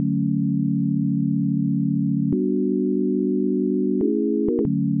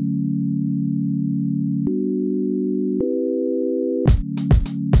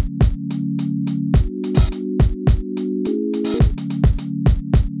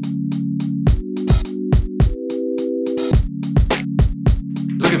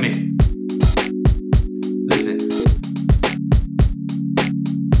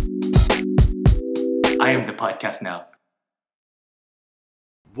podcast now.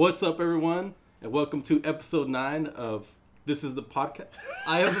 What's up, everyone, and welcome to episode 9 of This is the Podcast.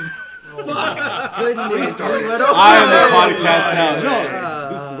 I am the podcast now.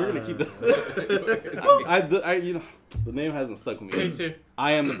 No, we're gonna keep that. The name hasn't stuck with me. Me too.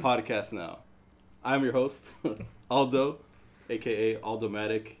 I am the podcast now. I am your host, Aldo, aka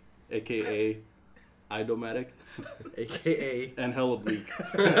Aldomatic, aka Idomatic, aka and Hella Bleak.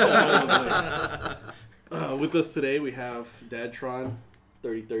 With us today, we have Dadtron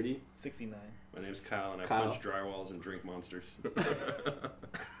 3030. 69. My name's Kyle, and I Kyle. punch drywalls and drink monsters.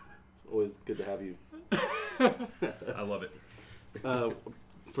 Always good to have you. I love it.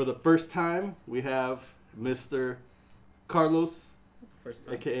 For the first time, we have Mr. Carlos, First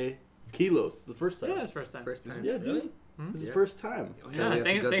time. aka Kilos. It's the first time. Yeah, it's first time. First time. Yeah, dude. Really? This is Yeah. first time. Yeah,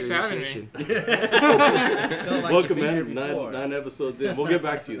 thanks for having me. Welcome, man. Nine episodes in. We'll get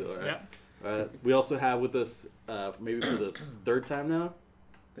back to you, though, all right? Yeah. We also have with us, maybe for the third time now?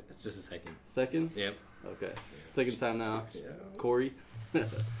 It's just a second. Second? Yep. Okay. Second time now. Yeah. Corey.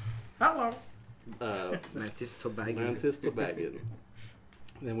 Hello. Mantis Tobagan. Mantis Tobagan.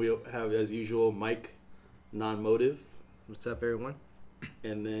 Then we have, as usual, Mike, non-motive. What's up, everyone?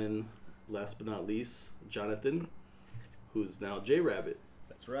 And then, last but not least, Jonathan, who's now J-Rabbit.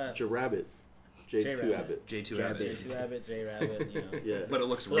 That's right. J-Rabbit. J2 Abbott. J2 Rabbit. J2 Rabbit, J Rabbit, you know. Yeah. But it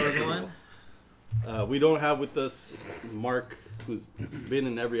looks Hello, really everyone. cool. We don't have with us Mark, who's been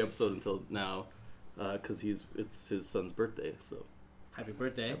in every episode until now, because it's his son's birthday. So Happy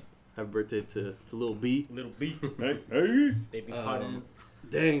birthday, happy birthday to Little B. little B. Hey. Baby pardon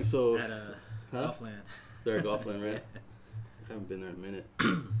Dang, so at huh? Golfland. They're at Golfland, right? Haven't been there in a minute.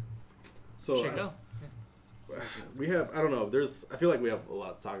 So Should go. we have, I don't know, I feel like we have a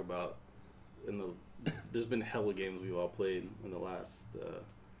lot to talk about. There's been hella games we've all played in the last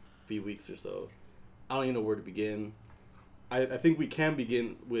few weeks or so. I don't even know where to begin. I think we can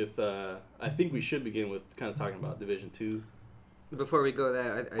begin with, I think we should begin with kind of talking about Division 2. Before we go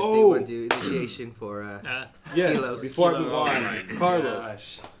there, I think Oh! we want to do initiation for Yes, Kilos. before I move Kilos. on, Oh my Carlos,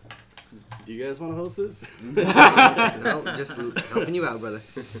 gosh. do you guys want to host this? no, just helping you out, brother.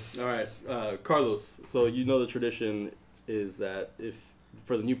 All right, Carlos. So you know the tradition is that if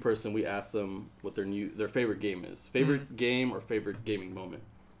for the new person we ask them what their favorite game is, favorite game or favorite gaming moment.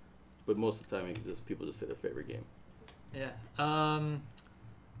 But most of the time, people just say their favorite game. Yeah.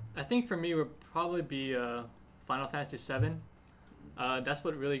 I think for me would probably be Final Fantasy VII. That's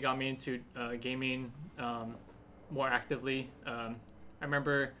what really got me into gaming more actively. I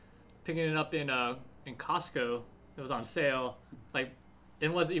remember picking it up in Costco. It was on sale. Like,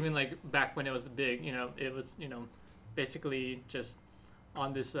 it wasn't even like back when it was big. You know, it was basically just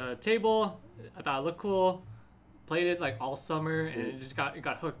on this table. I thought it looked cool. Played it like all summer and it just got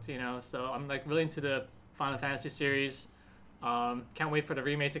hooked. So I'm like really into the Final Fantasy series. Can't wait for the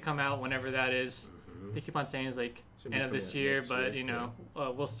remake to come out whenever that is. They keep on saying it's like end of this year, but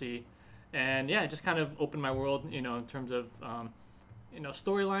we'll see. And yeah, it just kind of opened my world, in terms of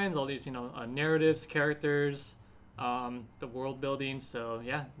storylines, all these narratives, characters, the world building. So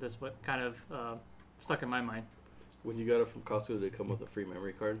yeah, that's what kind of stuck in my mind. When you got it from Costco, did it come with a free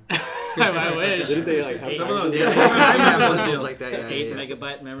memory card? I wish. Didn't they like have Some of those, Yeah, yeah. I have one of those like that. Yeah, 8 yeah.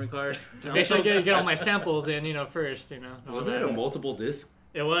 megabyte memory card. Make sure I get all my samples in, first. Wasn't it a multiple disc?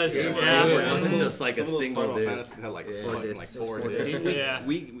 It was. Yes. Yeah. It wasn't just like Some a of those single Final disc. Fantasies had like Yeah. fucking like four discs. Yeah.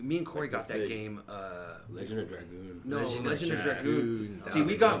 Me and Corey Like got this that big. game. Legend of Dragoon. No, Legend of Legend of Dragoon. Dragoon. See,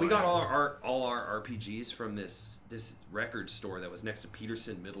 we got all our RPGs from this record store that was next to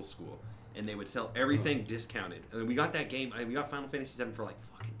Peterson Middle School, and they would sell everything discounted. I mean, we got that game. We got Final Fantasy VII for like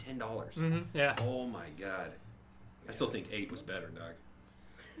fucking $10. Yeah. Oh my god! I still think 8 was better, dog.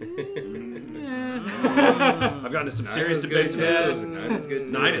 I've gotten into some serious debates about this. 9 is good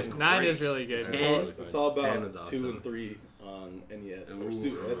too. 9 is great. 9 is really good. Ten. It's all 10 about was 2 awesome. and 3 on NES or Ooh,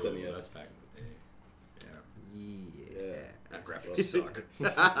 SNES. That's back in the day. Yeah. Yeah. That graphics suck.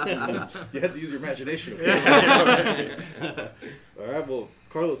 You had to use your imagination. All right, well,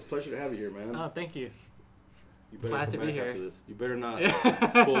 Carlos, pleasure to have you here, man. Oh, thank you. You better glad come to be back here. after this. You better not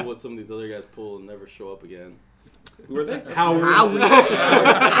pull what some of these other guys pull and never show up again. Who are they? Howard.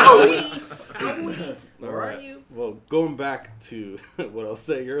 Where are you? Well, going back to what I was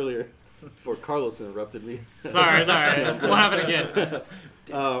saying earlier, before Carlos interrupted me. Sorry. Won't happen again.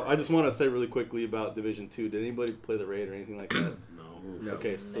 I just want to say really quickly about Division 2. Did anybody play the raid or anything like that? No.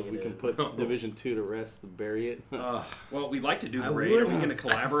 Okay, so we can put Division 2 to rest and bury it. Well, we'd like to do the I raid. Are we would- going to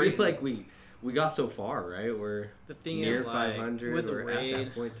collaborate? I feel like we got so far, right? We're The thing near is, like, 500. with the We're at raid,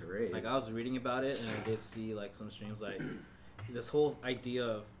 that point to raid. like I was reading about it and I did see like some streams like this whole idea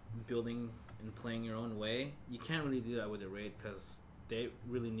of building and playing your own way, you can't really do that with the raid because they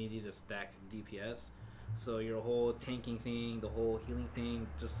really need you to stack DPS. So your whole tanking thing, the whole healing thing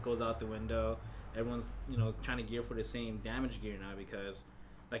just goes out the window. Everyone's, trying to gear for the same damage gear now because,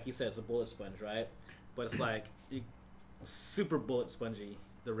 like you said, it's a bullet sponge, right? But it's like super bullet spongy,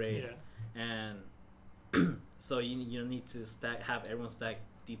 the raid. Yeah. And so you need to have everyone stack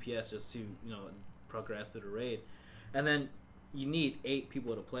DPS just to, progress through the raid. And then you need 8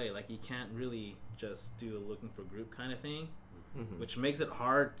 people to play. Like, you can't really just do a looking for group kind of thing, which makes it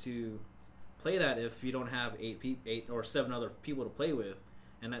hard to play that if you don't have 8 or 7 other people to play with.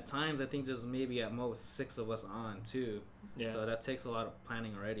 And at times, I think there's maybe at most 6 of us on too. Yeah. So that takes a lot of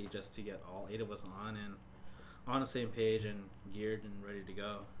planning already just to get all 8 of us on and on the same page and geared and ready to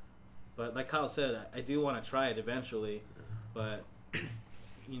go. But like Kyle said, I do want to try it eventually, but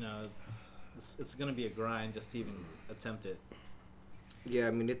it's going to be a grind just to even attempt it. Yeah,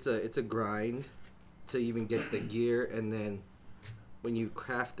 I mean it's a grind to even get the gear, and then when you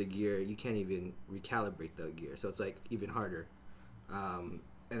craft the gear, you can't even recalibrate the gear, so it's like even harder. And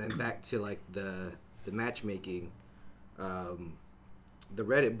then back to like the matchmaking, the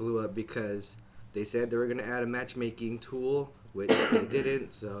Reddit blew up because they said they were gonna add a matchmaking tool, which they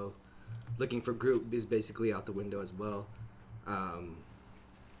didn't. So looking for group is basically out the window as well. And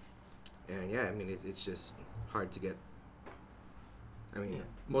yeah, I mean it's just hard to get. I mean,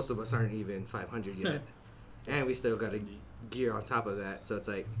 most of us aren't even 500 yet, and we still got a gear on top of that. So it's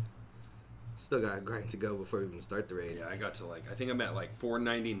like, still got a grind to go before we even start the raid. Yeah, I got to I think I'm at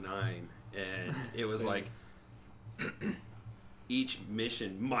 499, and it was each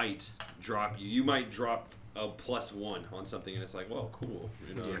mission might drop you. You might drop a +1 on something, and it's like, well, cool.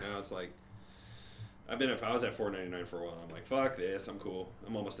 Now it's like, if I was at 499 for a while, I'm like, fuck this, I'm cool.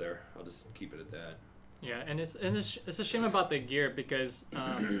 I'm almost there. I'll just keep it at that. Yeah, and it's a shame about the gear because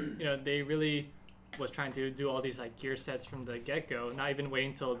they really was trying to do all these gear sets from the get-go, not even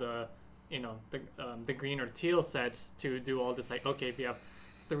waiting till the green or teal sets to do all this okay, if you have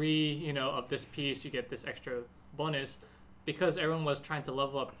 3 of this piece, you get this extra bonus, because everyone was trying to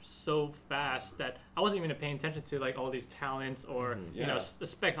level up so fast that I wasn't even paying attention to all these talents or the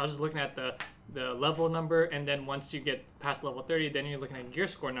specs. I was just looking at the level number, and then once you get past level 30, then you're looking at gear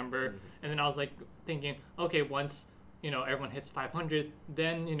score number, and then I was thinking, okay, once everyone hits 500,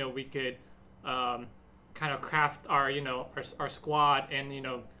 then we could kind of craft our our squad, and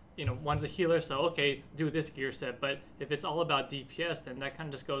one's a healer, so okay, do this gear set. But if it's all about DPS, then that kind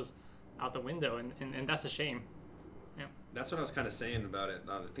of just goes out the window, and that's a shame. Yeah. That's what I was kind of saying about it.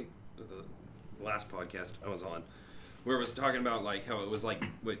 I think the last podcast I was on, where it was talking about how it was like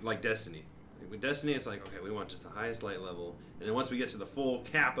Destiny. With Destiny, it's okay, we want just the highest light level, and then once we get to the full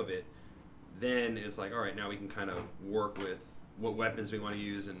cap of it, then it's all right, now we can kind of work with what weapons we want to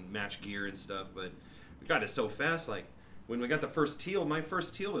use and match gear and stuff. But we got it so fast. When we got the first teal, my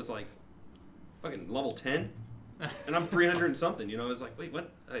first teal was fucking level 10, and I'm 300 and something. It was wait,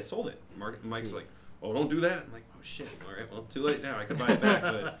 what? I sold it. Mike's oh, don't do that. I'm oh shit. All right, well, too late now. I could buy it back,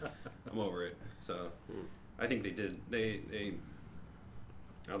 but I'm over it. So I think they did. They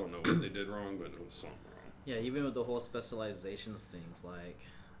I don't know what they did wrong, but it was something wrong. Yeah, even with the whole specializations things,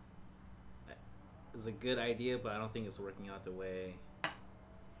 it's a good idea, but I don't think it's working out the way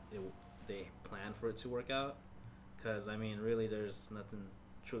they planned for it to work out. Because, really, there's nothing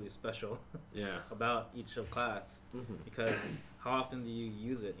truly special about each class. Because how often do you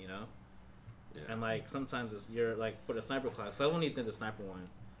use it, Yeah. And, sometimes you're, for the sniper class, so I won't even think the sniper one.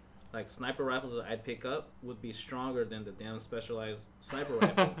 Sniper rifles that I'd pick up would be stronger than the damn specialized sniper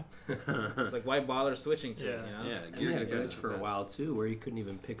rifle. It's why bother switching to it, Yeah, and they had a glitch for a while, too, where you couldn't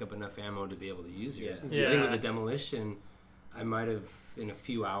even pick up enough ammo to be able to use yours. Yeah. I think with the demolition, I might have, in a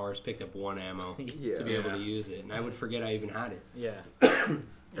few hours, picked up 1 ammo to be able to use it, and I would forget I even had it. Yeah.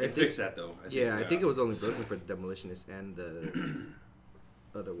 They fixed that, though. I think it was only broken for the demolitionist and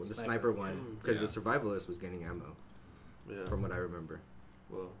the other one, the sniper one, because the survivalist was getting ammo, from what I remember.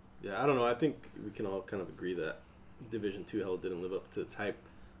 Well, yeah, I don't know. I think we can all kind of agree that Division 2 hell didn't live up to its hype.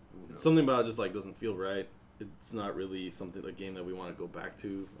 No. Something about it just doesn't feel right. It's not really a game that we want to go back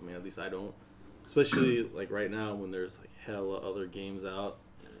to. I mean, at least I don't. Especially right now when there's hella other games out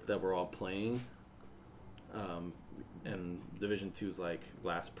that we're all playing. And Division 2 is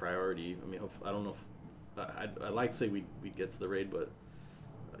last priority. I mean, I don't know if I'd like to say we get to the raid, but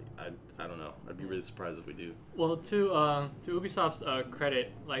I don't know. I'd be really surprised if we do. Well, to Ubisoft's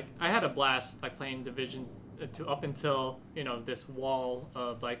credit, I had a blast playing Division 2 up until this wall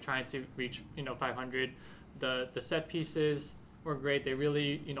of trying to reach 500. The set pieces were great. They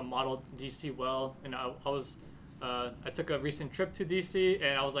really modeled DC well, and I was I took a recent trip to DC,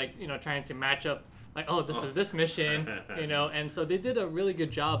 and I was like, trying to match up, like, oh, this is this mission, and so they did a really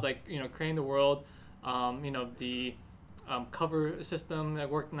good job, like, creating the world, the cover system that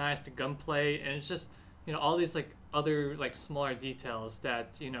worked nice, the gunplay, and it's just, all these like other like smaller details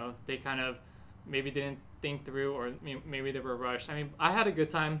that they kind of maybe didn't think through, or maybe they were rushed. I mean, I had a good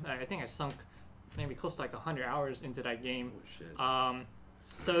time. I think I sunk maybe close to like 100 hours into that game. Oh, shit.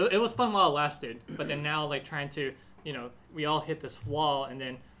 So it was fun while it lasted, but then now like trying to, we all hit this wall, and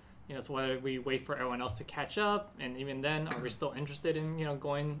then, so whether we wait for everyone else to catch up, and even then, are we still interested in,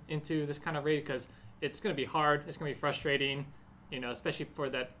 going into this kind of raid? Because it's going to be hard, it's going to be frustrating, especially for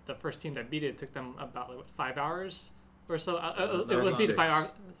the first team that beat it took them about like, 5 hours or so. It was beat 5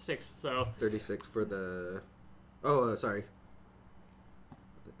 hours, 6, so. 36 for the, sorry.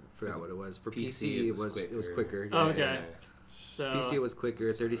 Forgot what it was. For PC, it was quicker. Oh, okay. Yeah. So, PC was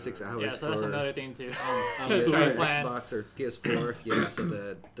quicker, 36 hours. Yeah, so that's another thing too. Xbox or PS4, yeah. So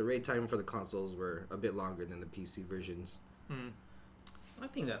the raid time for the consoles were a bit longer than the PC versions. I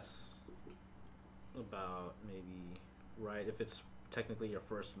think that's about maybe right if it's technically your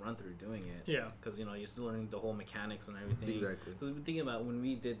first run through doing it. Yeah. Because you're still learning the whole mechanics and everything. Exactly. Because thinking about when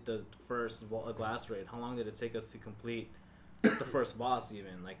we did the first glass raid, how long did it take us to complete the first boss?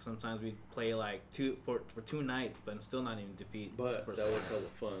 Even like sometimes we play like for 2 nights, but still not even defeat. But the first that was hella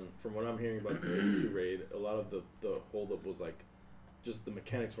fun. From what I'm hearing about the 2 raid, a lot of the holdup was like, just the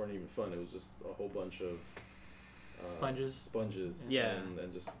mechanics weren't even fun. It was just a whole bunch of sponges, yeah,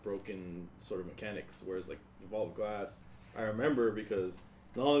 and just broken sort of mechanics. Whereas like Evolved Glass, I remember, because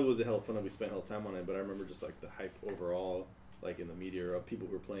not only was it hella fun that we spent hella time on it, but I remember just like the hype overall, like in the media of people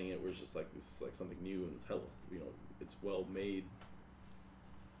who were playing it, was just like, this is like something new and it's hella, it's well made.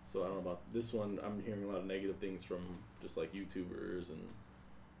 So I don't know about this one. I'm hearing a lot of negative things from just like YouTubers and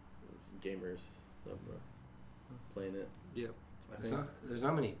gamers that were playing it. Yeah. There's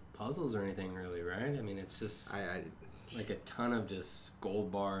not many puzzles or anything really, right? I mean, it's just like a ton of just gold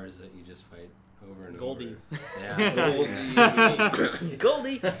bars that you just fight over and Goldies. over. Yeah.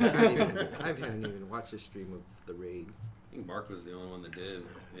 Goldie. I haven't even watched a stream of the raid. I think Mark was the only one that did.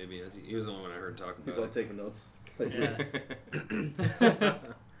 Maybe he was the only one I heard talking about. He's all taking notes. Yeah. It's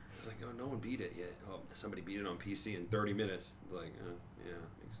like, oh, no one beat it yet. Oh, somebody beat it on PC in 30 minutes. Like, yeah,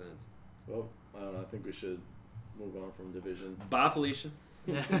 makes sense. Well, I don't know. I think we should move on from Division. Bye, Felicia.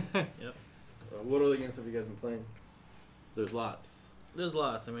 Yep. What other games have you guys been playing? There's lots.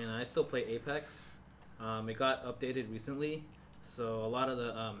 I mean, I still play Apex. It got updated recently, so a lot of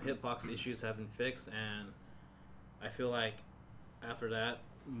the hitbox issues have been fixed, and I feel like after that,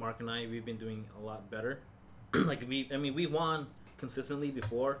 Mark and I, we've been doing a lot better. Like we won consistently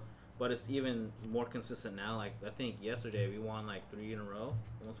before, but it's even more consistent now. Like I think yesterday we won like 3 in a row,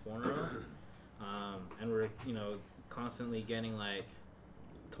 almost 4 in a row, and we're constantly getting like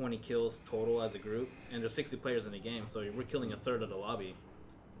 20 kills total as a group, and there's 60 players in the game, so we're killing a third of the lobby.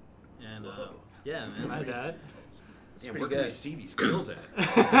 And yeah, man, My bad. it's Damn, pretty where good. can we see these skills at?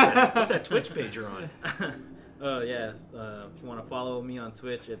 What's that Twitch page you're on? Oh yes, if you want to follow me on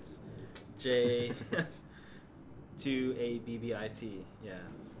Twitch, it's J2ABBIT. Yeah,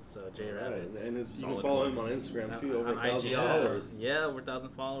 so J Rabbit. Right. And you can Solid follow one. him on Instagram too, On over 1,000 IG followers. Yeah, over 1,000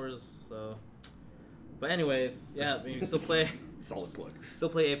 followers. So, but anyways, yeah, I mean, we still play. Solid plug. Still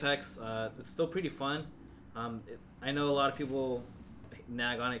play Apex. It's still pretty fun. I know a lot of people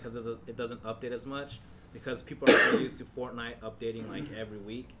nag on it because it doesn't update as much, because people are so used to Fortnite updating like every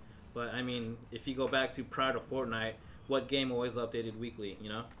week. But I mean, if you go back to prior to Fortnite, what game always updated weekly?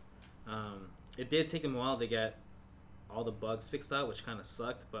 It did take them a while to get all the bugs fixed out, which kind of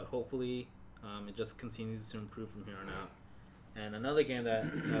sucked. But hopefully, it just continues to improve from here on out. And another game that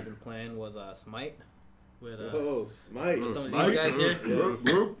I've been playing was Smite. With Smite. some of these guys here. Yes.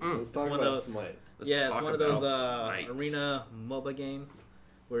 Let's talk about Smite. It's one of those arena MOBA games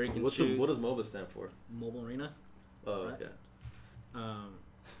where you can choose. What does MOBA stand for? Mobile Arena. Oh, Right. okay.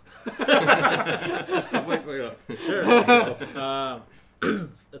 Sure.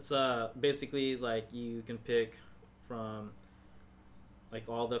 It's basically like you can pick from like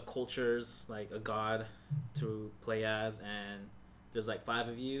all the cultures, like a god to play as, and there's like 5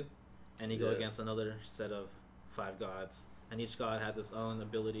 of you, and you go against another set of 5 gods, and each god has its own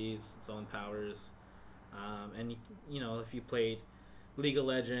abilities, its own powers, and if you played League of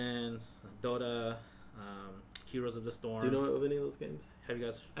Legends, Dota, Heroes of the Storm. Do you know of any of those games? Have you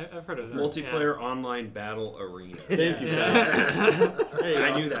guys? I've heard of them. Multiplayer online battle arena. Thank you, Yeah.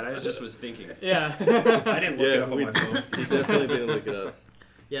 I knew that. I just was thinking. Yeah. I didn't look it up on my phone. You definitely didn't look it up.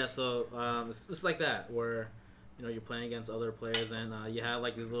 Yeah, so it's just like that, where you're playing against other players, and you have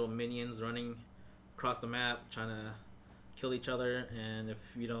like these little minions running across the map trying to kill each other, and if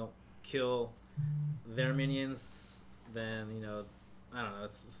you don't kill their minions, then I don't know.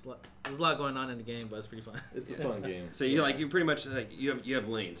 There's a lot going on in the game, but it's pretty fun. It's a fun game. So you pretty much you have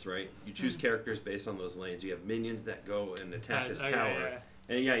lanes, right? You choose characters based on those lanes. You have minions that go and attack this tower.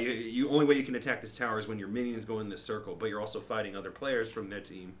 And you only way you can attack this tower is when your minions go in this circle, but you're also fighting other players from their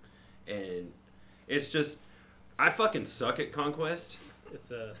team, and it's just I fucking suck at Conquest. It's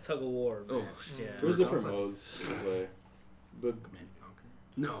a tug of war. Man. Yeah. There's different modes to play, but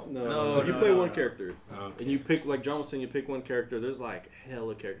no. You play one character, and you pick like John was saying. You pick one character. There's like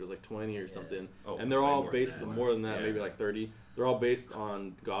hella characters, like 20 or something, and they're all based on more than that, maybe like 30. They're all based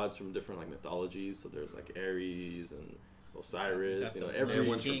on gods from different like mythologies. So there's like Ares and Osiris,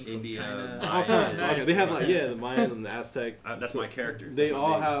 everyone's from India, Maya. They have like the Mayan and the Aztec. That's my character. They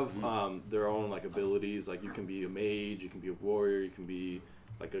all have their own like abilities. Like you can be a mage, you can be a warrior, you can be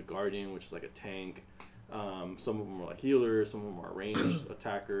like a guardian, which is like a tank. Some of them are like healers, some of them are ranged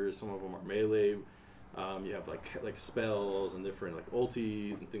attackers, some of them are melee. You have like spells and different like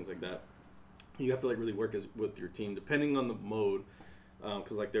ultis and things like that. You have to like really work with your team depending on the mode.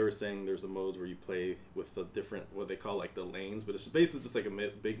 Because like they were saying, there's a modes where you play with the different what they call like the lanes, but it's basically just like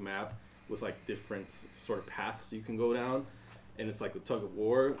a big map with like different sort of paths you can go down, and it's like the tug of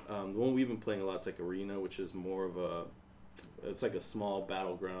war. The one we've been playing a lot is like Arena, which is more of it's like a small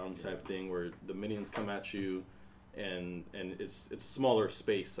battleground type thing where the minions come at you, and it's a smaller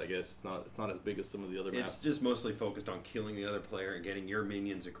space. I guess it's not as big as some of the other maps. It's just mostly focused on killing the other player and getting your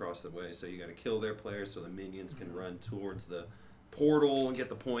minions across the way. So you got to kill their player so the minions can run towards the portal and get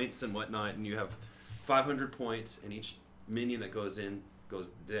the points and whatnot, and you have 500 points, and each minion that goes in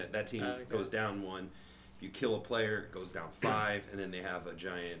that team goes down 1. If you kill a player, it goes down 5, and then they have a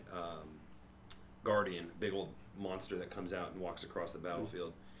giant guardian, big old monster that comes out and walks across the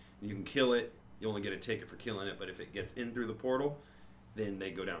battlefield. And you can kill it. You only get a ticket for killing it, but if it gets in through the portal, then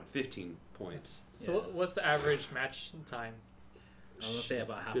they go down 15 points. So what's the average match time? I'm going to say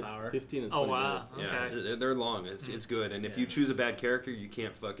about half hour. 15 and 20 minutes. Okay. Yeah, they're long. It's good. And if you choose a bad character, you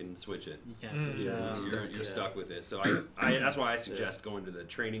can't fucking switch it. You can't switch it. You're stuck with it. So I that's why I suggest going to the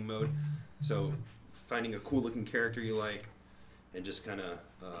training mode. So finding a cool looking character you like and just kind of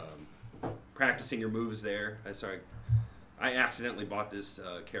practicing your moves there. I accidentally bought this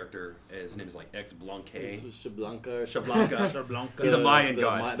character. His name is like X Blanque. Shablanca. He's a Mayan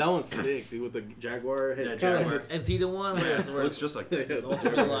god. That one's sick, dude, with the jaguar head. Is he the one where it's just like his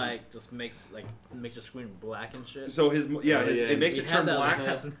ultimate like just makes the screen black and shit? So it makes it turn black.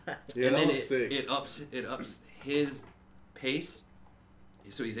 And then it ups his pace,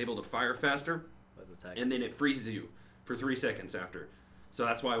 so he's able to fire faster, and then it freezes you for 3 seconds after. So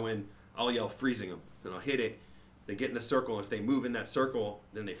that's why when I'll yell freezing them and I'll hit it, they get in the circle. If they move in that circle,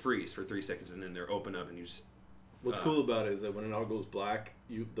 then they freeze for 3 seconds, and then they're open up, and you just. What's cool about it is that when it all goes black,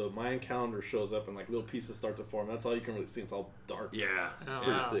 the Mayan calendar shows up, and like little pieces start to form. That's all you can really see. It's all dark. Yeah, it's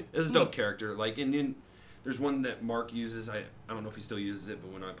pretty sick. It's a dope character. Like there's one that Mark uses. I don't know if he still uses it,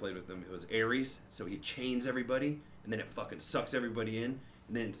 but when I played with him, it was Ares. So he chains everybody, and then it fucking sucks everybody in,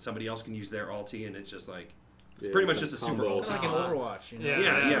 and then somebody else can use their ulti, and it's just like. It's pretty much just a super ulti. It's like an Overwatch,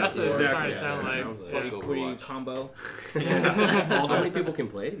 Yeah. That's what exactly. It sounds like. Where you combo. How many people can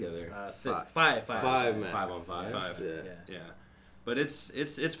play together? Five. 5 max. 5 on 5. Yeah. But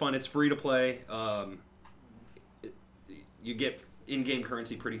it's fun. It's free to play. You get in-game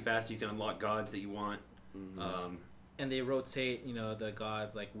currency pretty fast. You can unlock gods that you want. Mm-hmm. And they rotate, the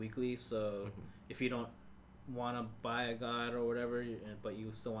gods like weekly. So if you don't want to buy a god or whatever, but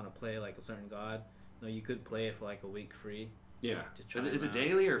you still want to play like a certain god. No, you could play it for like a week free. Yeah. Is it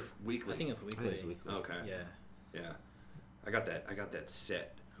daily or weekly? I think it's weekly. Okay. Yeah. I got that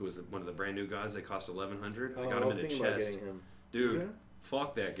set. Who was one of the brand new gods? They cost $1,100. I got him in a chest. Dude,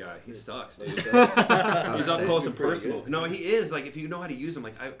 fuck that guy. He sucks, dude. He's up close and personal. No, he is. Like if you know how to use him.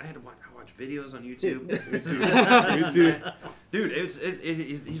 Like I had to watch videos on YouTube. Me too. Dude,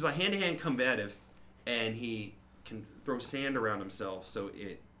 he's like hand-to-hand combative, and he can throw sand around himself, so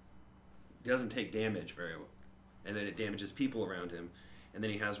it doesn't take damage very well, and then it damages people around him, and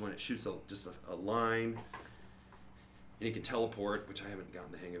then he has one that shoots just a line, and he can teleport, which I haven't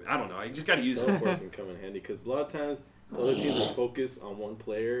gotten the hang of. I don't know. You just got to use it. Teleport can come in handy because a lot of times other teams will focus on one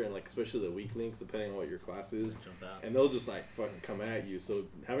player, and like especially the weak links, depending on what your class is, and they'll just like fucking come at you. So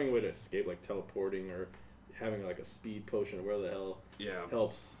having a way to escape, like teleporting or having like a speed potion or whatever the hell,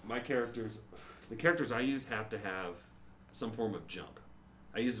 helps. The characters I use have to have some form of jump.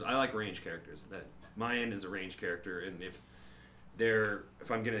 I like range characters. That Mayan is a range character, and if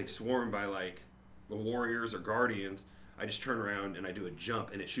I'm getting swarmed by like the warriors or guardians, I just turn around and I do a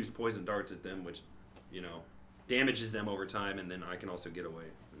jump, and it shoots poison darts at them, which damages them over time, and then I can also get away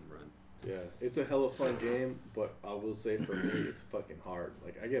and run. Yeah, it's a hella fun game, but I will say for me, it's fucking hard.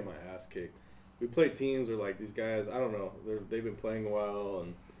 Like, I get my ass kicked. We play teams where, like, these guys, I don't know, they've been playing a while,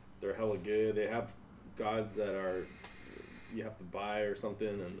 and they're hella good. They have gods that are, you have to buy or something,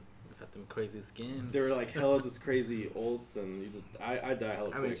 and got them crazy skins. they're, like, hella just crazy ults, and you just, I die hella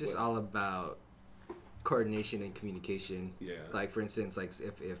quick. I mean, it's just all about coordination and communication. Yeah. Like, for instance, like,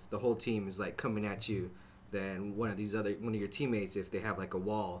 if the whole team is, like, coming at you, then one of your teammates, if they have, like, a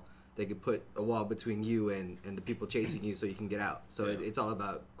wall, they could put a wall between you and the people chasing you so you can get out. So it's all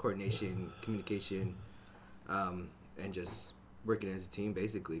about coordination, communication, and just working as a team,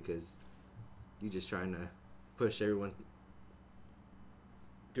 basically, because you're just trying to push everyone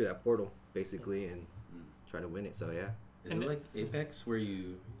through that portal, basically, and try to win it. So, yeah. Is it like Apex where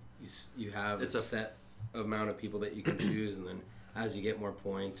you have a set amount of people that you can choose, and then as you get more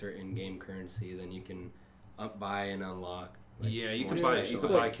points or in-game currency, then you can buy and unlock. Like, yeah, you more can buy. You special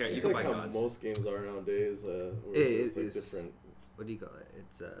can buy. items. You It's can like buy how gods. most games are nowadays. Where It's like different. What do you call it?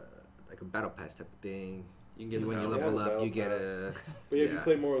 It's like a battle pass type of thing. You can get When you the level battle up, you pass. get a. But yeah, if you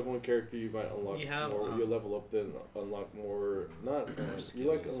play more with one character, you might unlock You have, more. You level up, then unlock more. Not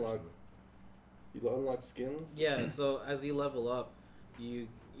you like unlock. You unlock skins. Yeah, so as you level up, you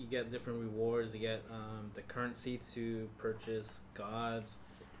get different rewards. You get the currency to purchase gods.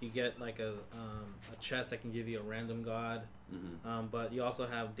 You get like a chest that can give you a random god. Mm-hmm. But you also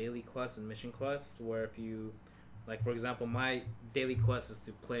have daily quests and mission quests where if you, like for example, my daily quest is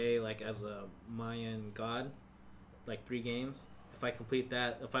to play like as a Mayan god, like 3 games. If I complete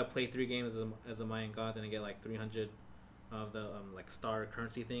that, if I play 3 games as a Mayan god, then I get like 300 of the like star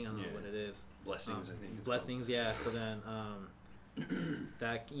currency thing. I don't know what it is. Blessings, I think. It's Blessings, yeah. So then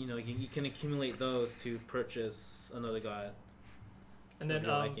that you can accumulate those to purchase another god. And then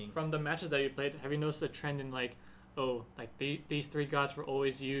from the matches that you played, have you noticed a trend in like, these 3 gods were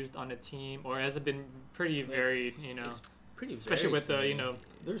always used on a team, or has it been pretty varied? It's pretty especially with the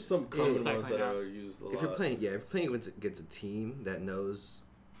There's some common Yeah. ones that are used a lot. If you're playing against a team that knows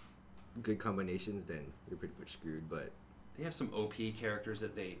good combinations, then you're pretty much screwed. But They have some OP characters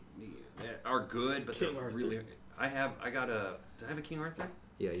that are good, but they're really. Did I have a King Arthur?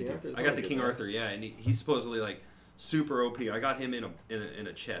 yeah, you do. I got the King Arthur, yeah, and he's supposedly like super OP. I got him in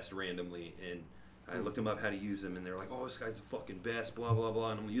a chest randomly, and I looked him up how to use him, and they're like, "Oh, this guy's the fucking best," blah blah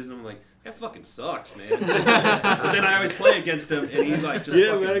blah. And I'm using him, I'm like, "That fucking sucks, man." But then I always play against him, and he like just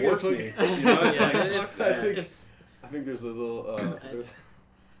fucking warps me. You know, it's like, I think there's a little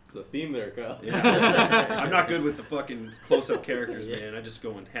there's a theme there, Kyle. Yeah. I'm not good with the fucking close-up characters, man. I just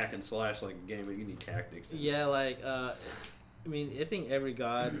go and hack and slash like a game, but you need tactics. Yeah, like I mean, I think every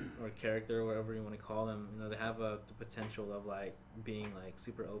god or character, or whatever you want to call them, they have the potential of like being like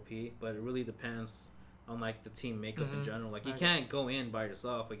super OP, but it really depends on like the team makeup in general. Like you can't go in by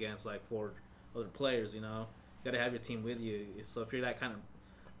yourself against like 4 other players. You gotta have your team with you. So if you're that kind of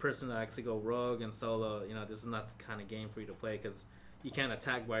person that likes to go rogue and solo, this is not the kind of game for you to play, because you can't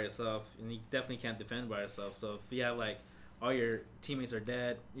attack by yourself, and you definitely can't defend by yourself. So if you have like all your teammates are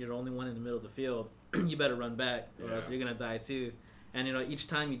dead, you're the only one in the middle of the field, you better run back, or else you're gonna die too. And each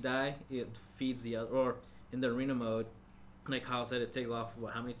time you die, it feeds the other. Or in the arena mode, like Kyle said, it takes off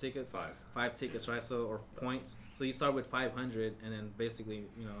how many tickets? 5 tickets, right? So or points. So you start with 500, and then basically,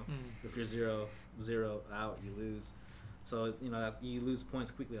 if you're 0 out, you lose. So you lose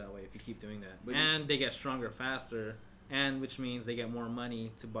points quickly that way if you keep doing that. But and they get stronger faster, and which means they get more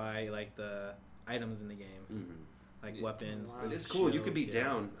money to buy like the items in the game. Mm-hmm. Like weapons. But it's cool. You could be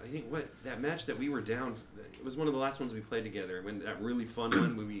down. I think that match that we were down, it was one of the last ones we played together. When that really fun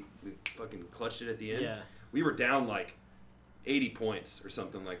one when we fucking clutched it at the end. Yeah. We were down like 80 points or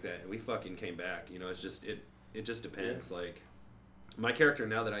something like that, and we fucking came back. It's just it just depends. Yeah. Like my character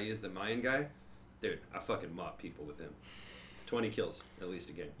now that I use the Mayan guy, dude, I fucking mop people with him. 20 kills at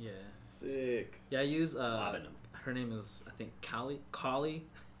least a game. Yeah. Sick. Yeah, I use Mobbing them. her name is I think Kali. Kali.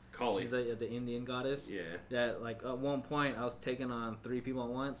 She's the Indian goddess. Yeah. Yeah, like at one point I was taking on 3 people at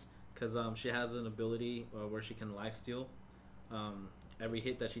once, because she has an ability where she can lifesteal every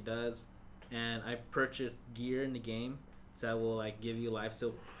hit that she does, and I purchased gear in the game that will like give you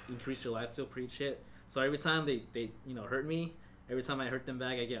lifesteal, increase your lifesteal per each hit. So every time they hurt me, every time I hurt them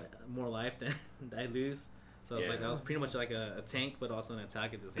back, I get more life than I lose. So it's like I was pretty much like a tank, but also an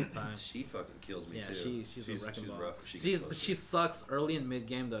attack at the same time. She fucking kills me too. Yeah, she's a wrecking ball. Rough. She sucks early and mid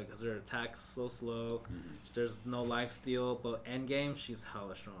game though, because her attack's so slow. Mm-hmm. There's no life steal, but end game she's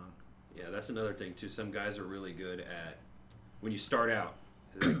hella strong. Yeah, that's another thing too. Some guys are really good at when you start out.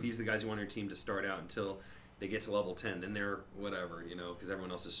 Like, these are the guys you want your team to start out until they get to level 10. Then they're whatever, because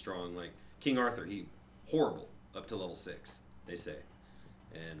everyone else is strong. Like King Arthur, horrible up to level 6. They say,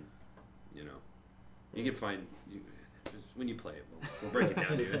 and you know, you can find when you play it. We'll break it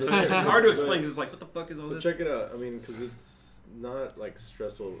down to you. It's hard to explain because it's like, what the fuck is all this? Check it out. I mean, because it's not like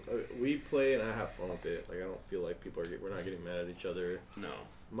stressful. We play and I have fun with it. Like I don't feel like we're not getting mad at each other. No.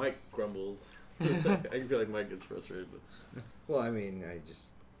 Mike grumbles. I can feel like Mike gets frustrated, but Well, I mean, I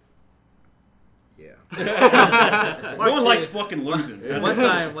just. Yeah. No one likes fucking losing. One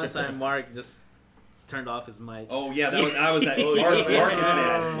time, Mark just turned off his mic. Oh yeah, I was that. Mark is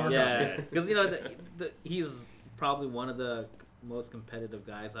mad. Mark Yeah, because you know he's probably one of the most competitive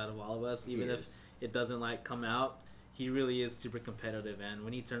guys out of all of us. Even if it doesn't like come out, he really is super competitive. And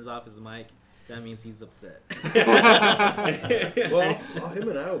when he turns off his mic, that means he's upset. well, him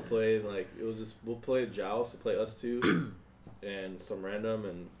and I will play like we'll play Joust, we'll play us two, and some random,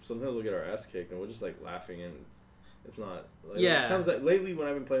 and sometimes we'll get our ass kicked, and we're just like laughing, and it's not. Like, Yeah. Sometimes like, lately when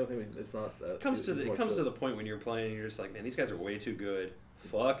I've been playing with him, it's not that. It comes to the point when you're playing, and you're just like, man, these guys are way too good.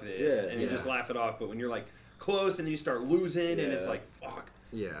 Fuck this, and you just laugh it off. But when you're like close, and then you start losing, and it's like, fuck.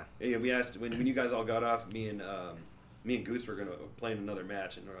 Yeah. Yeah, we asked when you guys all got off. Me and Goose were gonna play in another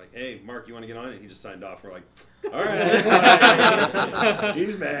match, and we're like, "Hey, Mark, you want to get on it?" And he just signed off. We're like, "All right,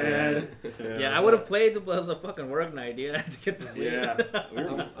 he's mad." Yeah, I would have played, but it was a fucking work night, dude. I had to get to sleep. Yeah,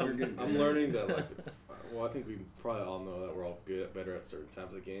 I'm learning that like. Well, I think we probably all know that we're all better at certain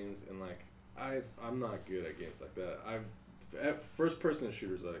types of games, and like I'm not good at games like that. At first person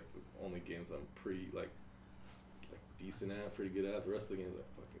shooters are like the only games I'm pretty like decent at, pretty good at. The rest of the games I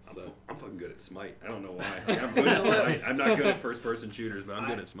fucking suck. I'm fucking good at Smite. I don't know why. I'm good at Smite. I'm not good at first person shooters, but I'm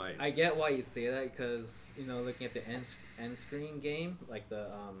good at Smite. I get why you say that because looking at the end screen game, like the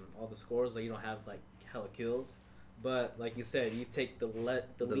all the scores, like you don't have like hella kills, but like you said, you take the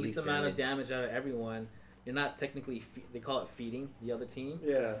least amount of damage out of everyone. You're not technically they call it feeding the other team.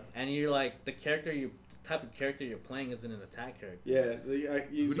 Yeah. And you're like the type of character you're playing isn't an attack character. Yeah. Who do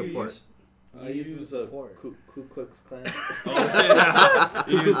you use? I use a Ku Klux Klan. Oh,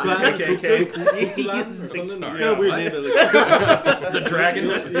 you use KKK. Ku Klux or something. It's got a weird name. The dragon.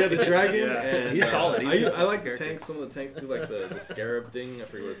 Yeah, the dragon. Yeah. And, he's solid. I like the tanks. Some of the tanks too, like the scarab thing. I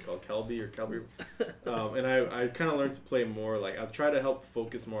forget what it's called, Calby. And I kind of learned to play more. Like I try to help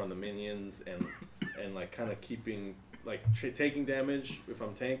focus more on the minions and like kind of keeping like taking damage if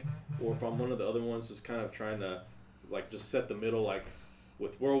I'm tank, or if I'm one of the other ones, just kind of trying to like just set the middle like.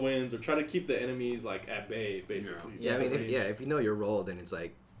 With whirlwinds, or try to keep the enemies like at bay, basically. Yeah, I mean, if you know your role, then it's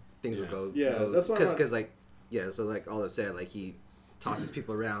like things will go. Yeah, that's why. Because like, so like all I said, like he tosses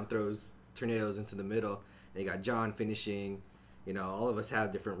people around, throws tornadoes into the middle, and you got John finishing. All of us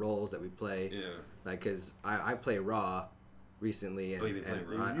have different roles that we play. Yeah. Like, cause I play Raw recently, and, you've been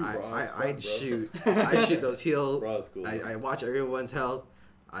playing Raw. I shoot those heal. Raw is cool. I watch everyone's health.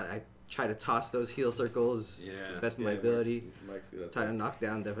 I try to toss those heal circles to the best of my ability. Try to knock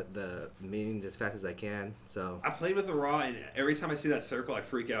down the minions as fast as I can. So I played with the Raw, and every time I see that circle, I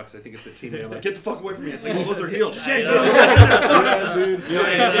freak out because I think it's the teammate. I'm like, get the fuck away from me! It's like, well, those are healed. Shit. Yeah, dude. It's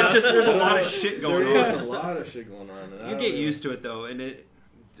just there's a lot of shit going on. There is a lot of shit going on. And You get used to it though, and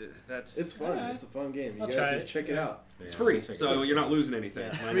it's fun. It's a fun game. You I'll guys try should it. check it out. It's free, so you're not losing anything.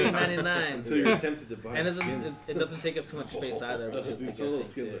 Yeah. $3.99. Until you're tempted to buy And skins. it doesn't take up too much space either. Which is These the good little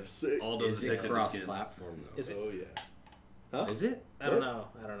thing, skins too. are sick. All those Is it addicted to skins. cross-platform though? Is it? Oh yeah. Huh? Is it? I don't know.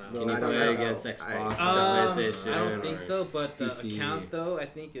 Can you I don't play know. against Xbox I and PlayStation? don't think or so, but the PC? account though I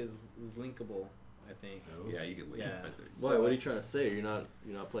think is linkable. I think. Oh. Yeah, you can link it. Yeah. I think. Why? What are you trying to say? You're not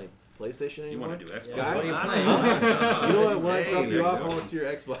playing PlayStation You anymore? want to do Xbox? Yeah, what are you I playing? don't know. You know what? When I Hey, drop you there off, you I go. want to see your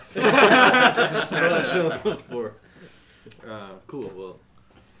Xbox. That's what I'm showing up for. Cool. Well,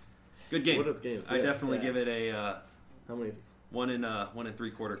 Good game. what are the games? I Yeah. definitely give it a How many? 1 and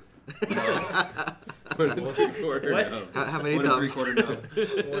 3/4. 1 3/4. What? No. How many 1 and thumbs? 3/4 nub.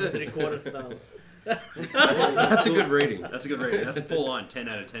 1 3/4 thumb. That's a good rating. That's a good rating. That's full on 10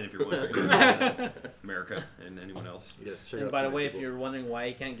 out of 10 if you're wondering. America and anyone else. Yes. Check And out by the some way, if people. you're wondering why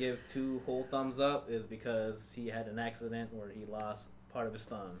he can't give 2 whole thumbs up, is because he had an accident where he lost part of his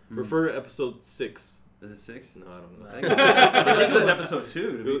thumb. refer to episode 6. Is it 6? No, I don't know. I think it was episode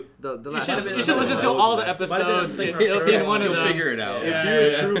 2. To be. The You last should, episode. you should listen to all the Might have been a episodes. second or It'll be in third one of You'll them. figure it out. If you're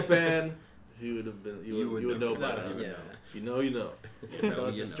a true fan, you would have been. You would know by now. Yeah. If you know, you know. So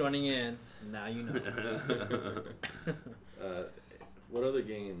it's just joining in. Now you know. What other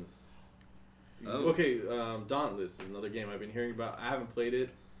games? Oh. Okay, Dauntless is another game I've been hearing about. I haven't played it.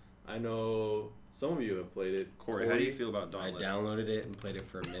 I know some of you have played it. Corey, how do you feel about I Dauntless? downloaded it and played it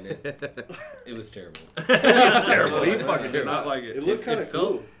for a minute. It was terrible. It's terrible. He fucking did not like It it. looked kind of felt-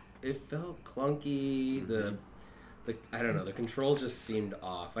 cool. It felt clunky. The I don't know. The controls just seemed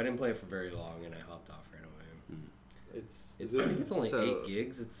off. I didn't play it for very long, and I hopped off right I think it's only 8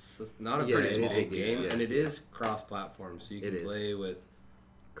 gigs. It's not a pretty small game, and it is cross-platform, so you can play with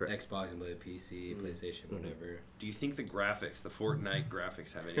Xbox and play with PC, PlayStation, whatever. Do you think the graphics, the Fortnite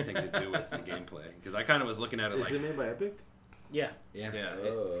graphics, have anything to do with the gameplay? Because I kind of was looking at it Is it made by Epic? Yeah.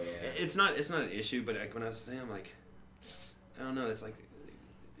 It's not an issue, but when I was saying, I'm like, I don't know. It's like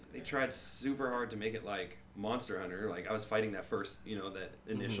they tried super hard to make it like Monster Hunter. Like I was fighting that first, that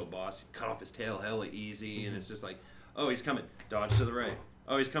initial boss. Cut off his tail hella easy, and it's just like, oh, he's coming, dodge to the right.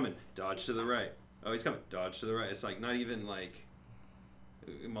 Oh, he's coming, dodge to the right. Oh, he's coming, dodge to the right. It's like not even like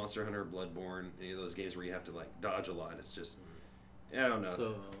Monster Hunter, Bloodborne, any of those games where you have to like dodge a lot. It's just, I don't know.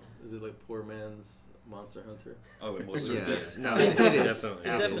 So is it like poor man's Monster Hunter? Oh, it most certainly is. No, it is.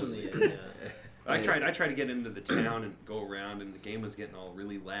 Definitely is. Yeah. I tried to get into the town and go around, and the game was getting all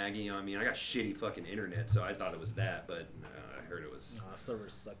really laggy on me. I got shitty fucking internet, so I thought it was that, but I heard it was.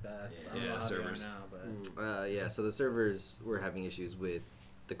 Servers suck ass. Yeah, servers. Now, so the servers were having issues with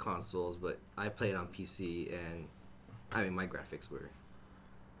the consoles, but I played on PC, and I mean my graphics were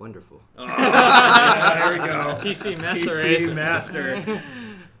wonderful. Oh, yeah, there we go. PC master PC race. master.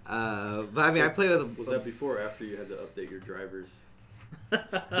 But I mean, I play with. Was that before or after you had to update your drivers?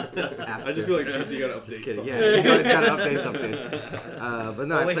 After. I just feel like PC got to update Just kidding. something. Yeah, you always gotta update something. But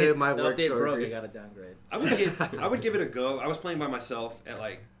no, I play with my the work update broke. coworkers. You gotta downgrade. I would give it a go. I was playing by myself at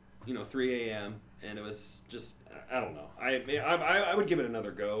like 3 a.m. and it was just I don't know. I would give it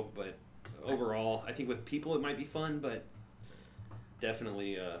another go, but overall, I think with people it might be fun, but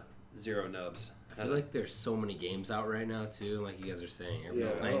definitely zero nubs. I feel like there's so many games out right now too. Like you guys are saying,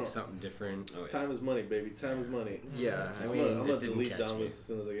 everyone's playing something different. Oh, yeah. Time is money, baby. Time is money. Yeah, I'm mean, gonna delete Dauntless as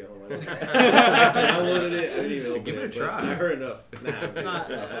soon as I get home. I downloaded it. I didn't even open Give it a but try. I heard enough.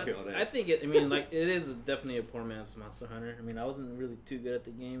 Fuck it. I think it. I mean, like it is definitely a poor man's Monster Hunter. I mean, I wasn't really too good at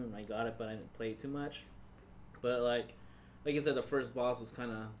the game, and I got it, but I didn't play it too much. But like I said, the first boss was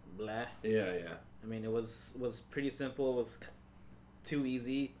kind of blah. Yeah. I mean, it was pretty simple. It was too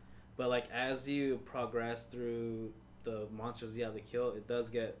easy. But like as you progress through the monsters you have to kill, it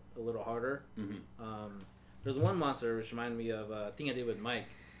does get a little harder. Mm-hmm. There's one monster which reminded me of a thing I did with Mike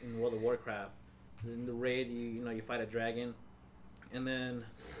in World of Warcraft. In the raid, you fight a dragon, and then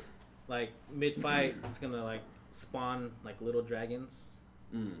like mid fight, it's gonna like spawn like little dragons,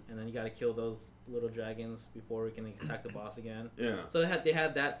 and then you gotta kill those little dragons before we can attack the boss again. Yeah. So they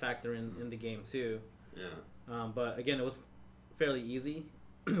had that factor in the game too. Yeah. But again, it was fairly easy.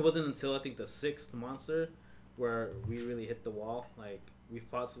 It wasn't until I think the 6th monster where we really hit the wall. Like we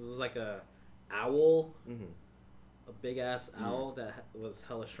fought, so it was like a owl, a big ass owl that was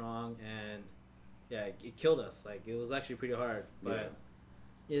hella strong, and yeah, it killed us. Like it was actually pretty hard, but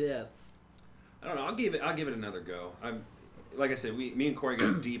yeah. I don't know. I'll give it another go. I'm like I said, me and Corey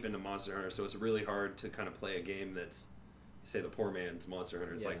got deep into Monster Hunter, so it's really hard to kind of play a game that's say the poor man's Monster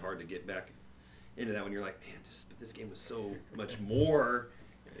Hunter. It's like hard to get back into that when you're like, man, this game was so much more.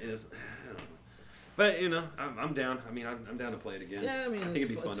 I don't know. But I'm down. I mean, I'm down to play it again. Yeah, I mean, think it'd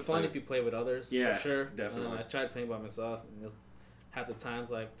be fun it's to fun play. if you play with others. Yeah, for sure. definitely. I tried playing by myself, and just half the times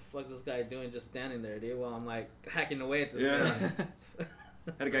like, the fuck is this guy doing just standing there, dude? While I'm like hacking away at this thing.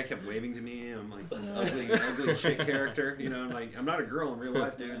 Had a guy kept waving to me. I'm like this ugly chick character. I'm like I'm not a girl in real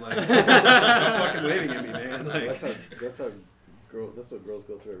life, dude. Like stop fucking waving at me, man. Like That's what girls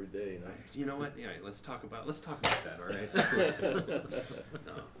go through every day. You know what? Yeah, let's talk about that. All right.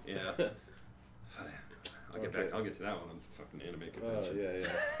 No, yeah. I'll get to that one on fucking anime convention. Yeah.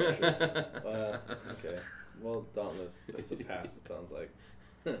 Sure. Okay. Well, Dauntless. It's a pass. It sounds like.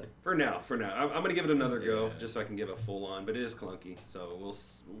 For now, I'm gonna give it another go just so I can give a full on. But it is clunky, so we'll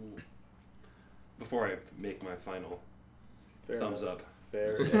before I make my final thumbs up.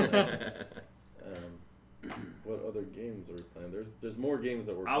 Fair enough. What other games are we playing? There's more games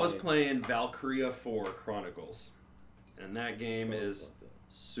that we're playing. I was playing Valkyria Chronicles, and that game is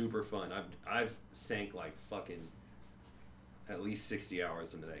super fun. I've sank like fucking at least 60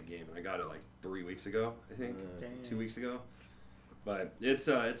 hours into that game, and I got it like 3 weeks ago, I think, 2 weeks ago. But it's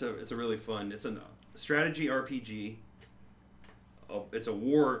a really fun. It's a strategy RPG. It's a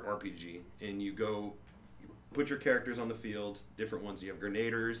war RPG, and you put your characters on the field. Different ones. You have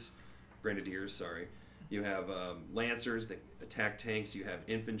grenadiers. You have lancers that attack tanks. You have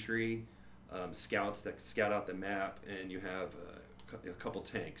infantry, scouts that scout out the map, and you have a couple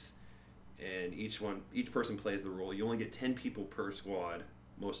tanks. And each person plays the role. You only get 10 people per squad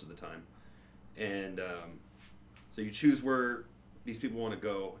most of the time, and so you choose where these people want to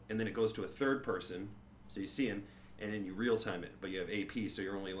go, and then it goes to a third person, so you see him, and then you real time it. But you have AP, so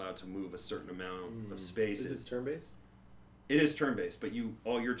you're only allowed to move a certain amount of spaces. Is it turn-based? It is turn-based, but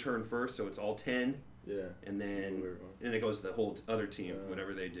all your turn first, so it's all 10, Yeah. And then it goes to the whole other team,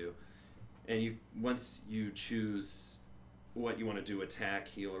 whatever they do. And once you choose what you want to do, attack,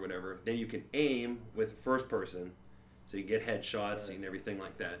 heal, or whatever, then you can aim with first person, so you get headshots and everything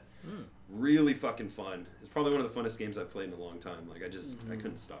like that. Really fucking fun. It's probably one of the funnest games I've played in a long time. Like I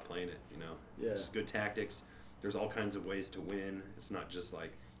couldn't stop playing it. Just good tactics. There's all kinds of ways to win. It's not just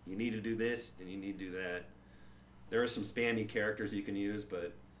like you need to do this and you need to do that. There are some spammy characters you can use,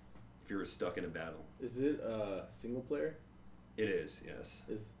 but if you're stuck in a battle, is it single player? It is, yes.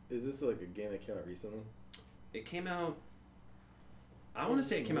 Is this like a game that came out recently? It came out. I want to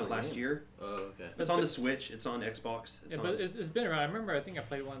say it came out last year. Oh, okay. It's on the Switch. It's on Xbox. But it's been around. I remember. I think I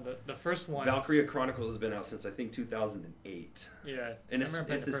played one. The first one. Valkyria Chronicles has been out since I think 2008. Yeah. And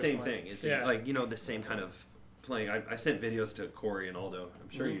it's the same thing. It's like the same kind of playing. I sent videos to Corey and Aldo. I'm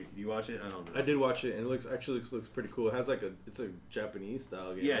sure you watch it. I don't know. I did watch it, and it looks pretty cool. It has like it's a Japanese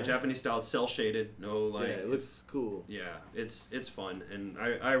style game. Yeah, right? Japanese style. It's cell shaded. No like. Yeah, it looks cool. Yeah, it's fun, and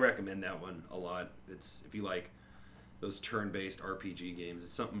I recommend that one a lot. It's if you like those turn-based RPG games.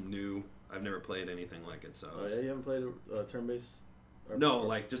 It's something new. I've never played anything like it. So. Oh yeah, you haven't played a turn-based. No,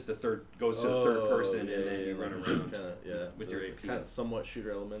 like just the third goes to the third person, and then you run around. With your AP. Kind of somewhat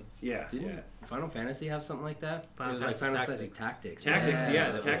shooter elements. Yeah. Didn't Final Fantasy have something like that? Final it was like Fantasy Final Fantasy Tactics. Tactics,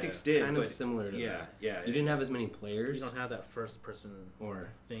 yeah, the Tactics did. Kind of similar to that. Yeah. You didn't have as many players. You don't have that first person or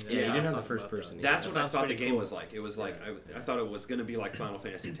thing. Yeah, you didn't have the first person. That's what I thought the game was like. It was like I thought it was going to be like Final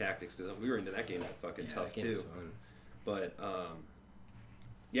Fantasy Tactics because we were into that game fucking tough too. Fun. But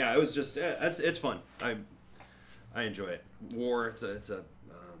it was just it's fun. I enjoy it. War. It's a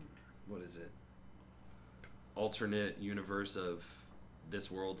what is it? Alternate universe of this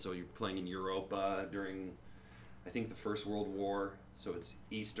world. So you're playing in Europa during, I think, the First World War. So it's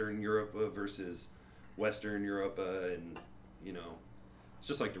Eastern Europa versus Western Europa, and it's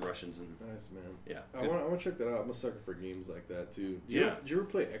just like the Russians. And nice, man. Yeah, I want to check that out. I'm a sucker for games like that too. Did you ever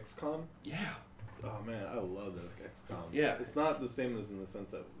play XCOM? Yeah. Oh man, I love the XCOM. Yeah. It's not the same as in the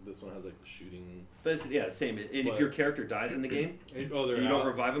sense that this one has like the shooting. But it's same. And if your character dies in the game, you don't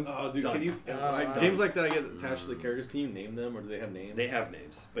revive them. Oh, dude, done. can you games like that? I get attached to the characters. Can you name them, or do they have names? They have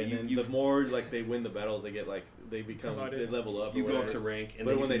names, but the more like they win the battles, they get like they level up. You go up to rank, and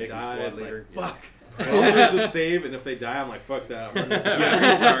but then when they die, it's leader. like fuck. All I do is just save, and if they die, I'm like fuck that. I'm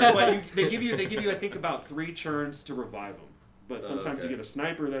yeah, sorry. But they give you I think about 3 turns to revive them. But sometimes you get a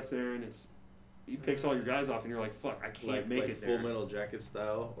sniper that's there, and he picks all your guys off, and you're like, fuck, I can't make it there. Full Metal Jacket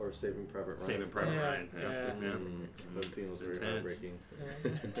style or Saving Private Ryan. Saving Private Ryan. Yeah. That scene was very heartbreaking.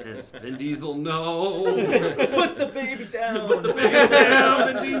 Intense. Vin Diesel, no. Put the baby down. Put the baby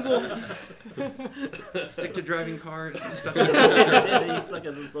down, Vin Diesel. Stick to driving cars. You suck as a soldier. You suck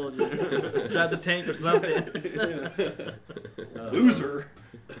as a soldier. Drive the tank or something. Loser.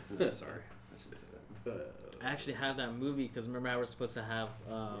 I'm sorry. I shouldn't say that. I actually have that movie because remember I was supposed to have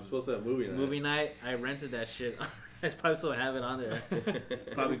you're supposed to have movie night. Movie night. I rented that shit. I probably still have it on there.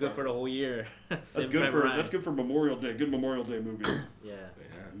 Probably good for the whole year. That's good for Memorial Day. Good Memorial Day movie. Yeah.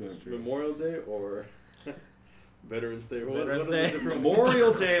 That's true. Memorial Day or Veterans Day. Veterans Day.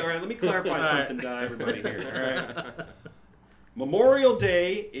 Memorial Day. All right, let me clarify something to everybody here. All right. Memorial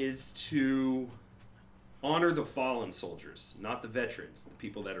Day is to honor the fallen soldiers, not the veterans, the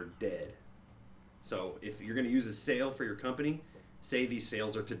people that are dead. So if you're going to use a sale for your company, say these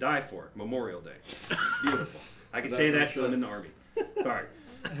sales are to die for. Memorial Day. Beautiful. I can say that because I'm in the Army. Sorry.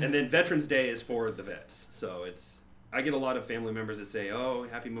 And then Veterans Day is for the vets. So I get a lot of family members that say, oh,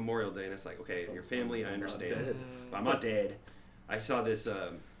 happy Memorial Day. And it's like, okay, your family, I understand. But I'm not dead. I saw this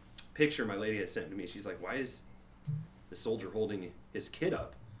picture my lady had sent to me. She's like, why is the soldier holding his kid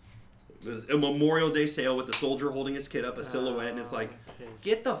up? It was a Memorial Day sale with the soldier holding his kid up, a silhouette, and it's like,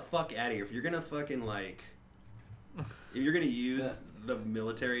 get the fuck out of here. If you're gonna fucking if you're gonna use the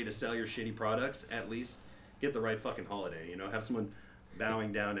military to sell your shitty products, at least get the right fucking holiday. Have someone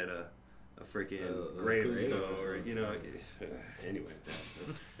bowing down at a freaking gravestone, or anyway.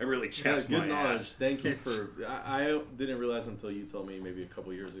 It really chaps my knowledge. ass. Thank you for. I didn't realize until you told me maybe a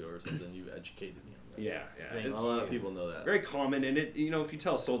couple years ago or something. You educated me. Yeah. A lot of people know that. Very common, and if you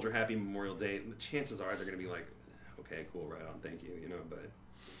tell a soldier Happy Memorial Day, the chances are they're going to be like, okay, cool, right on, thank you, but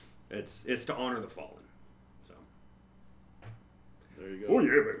it's to honor the fallen. So there you go. Oh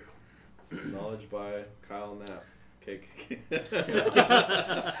yeah, baby. Knowledge by Kyle Knapp. KKK.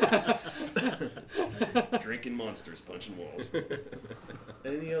 Drinking monsters, punching walls.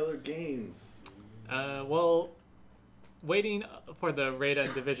 Any other games? Well, waiting for the Raid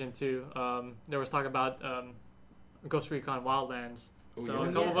and Division 2, there was talk about Ghost Recon Wildlands. So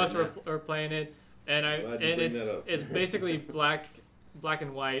a couple of us were playing it, and it's basically black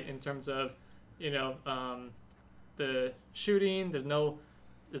and white in terms of the shooting. There's no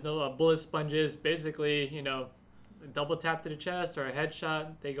bullet sponges. Basically, double tap to the chest or a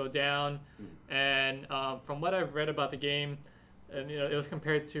headshot, they go down. And from what I've read about the game, and it was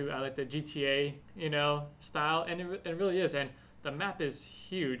compared to like the GTA style, and it really is. And the map is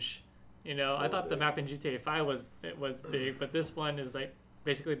huge. I thought the map in GTA 5 was big, but this one is like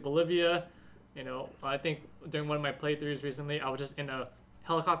basically Bolivia. I think during one of my playthroughs recently, I was just in a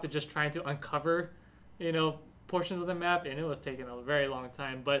helicopter just trying to uncover portions of the map, and it was taking a very long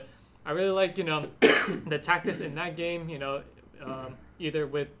time. But I really like the tactics in that game, either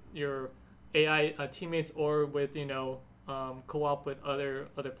with your AI teammates or with co-op with other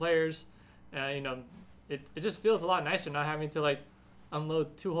players. It just feels a lot nicer not having to like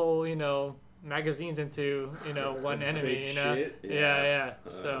unload 2 whole magazines into one enemy. Shit. Yeah.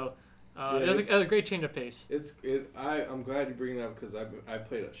 So it was a great change of pace. I'm glad you bring that up because I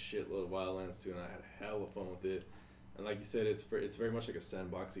played a shitload of Wildlands too, and I had hell of fun with it. And like you said, it's very much like a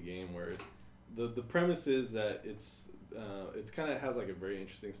sandboxy game where the premise is that it's kind of has like a very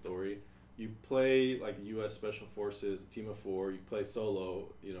interesting story. You play like U.S. Special Forces, a team of 4. You play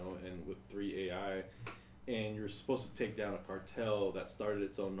solo, and with 3 AI, and you're supposed to take down a cartel that started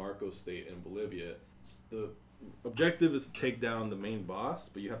its own narco state in Bolivia. The objective is to take down the main boss,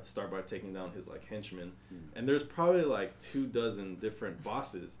 but you have to start by taking down his like henchmen. And there's probably like 24 different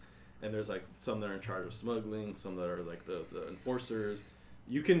bosses, and there's like some that are in charge of smuggling, some that are like the enforcers.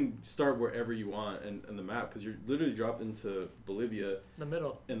 You can start wherever you want in the map because you're literally dropped into Bolivia, In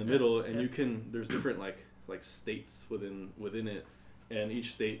the middle, and you can. There's different like states within it, and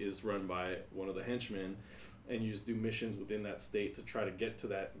each state is run by one of the henchmen, and you just do missions within that state to try to get to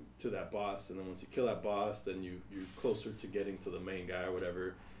that boss. And then once you kill that boss, then you're closer to getting to the main guy or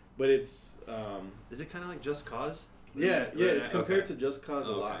whatever. But it's is it kind of like Just Cause? Yeah, it's compared to Just Cause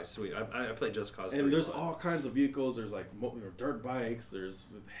a lot. Sweet. I played Just Cause. And there's all kinds of vehicles. There's like dirt bikes. There's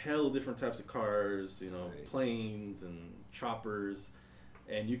hell different types of cars. Planes and choppers,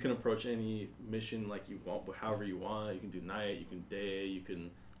 and you can approach any mission like you want, however you want. You can do night. You can day. You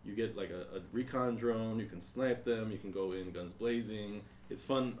get like a recon drone. You can snipe them. You can go in guns blazing. It's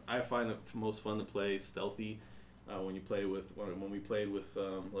fun. I find it most fun to play stealthy when we played with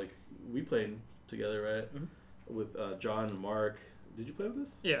like we played together, right? Mm-hmm. With John and Mark. Did you play with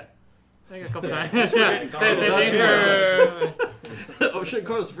this? Yeah. I think a couple times. Oh shit,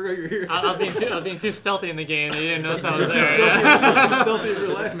 Carlos, I forgot you were here. I was being too stealthy in the game. You didn't notice I was too stealthy in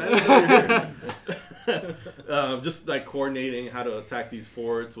real life, man. Just like coordinating how to attack these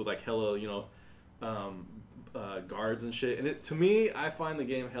forts with like hella, guards and shit. And to me, I find the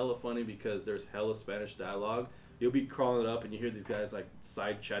game hella funny because there's hella Spanish dialogue. You'll be crawling up and you hear these guys like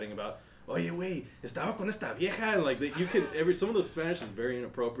side chatting about, oye, wey, estaba con esta vieja, and like some of the Spanish is very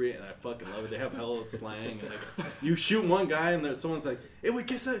inappropriate, and I fucking love it. They have hella slang, and like you shoot one guy, and someone's like, wey,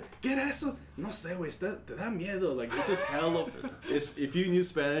 ¿qué era eso? No sé, wey, te da miedo. Like it's just hella. If you knew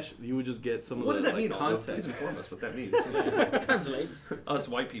Spanish, you would just get some of the does that mean? Context. Please inform us what that means. Translates. Oh, it's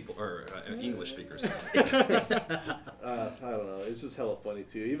white people or English speakers. I don't know. It's just hella funny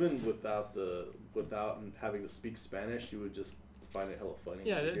too. Even without having to speak Spanish, you would just find it hella funny.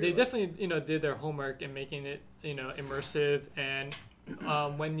 Yeah, they definitely did their homework in making it immersive, and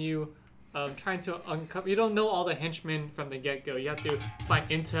when you trying to uncover, you don't know all the henchmen from the get-go. You have to find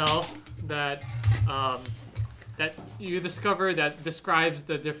intel that you discover that describes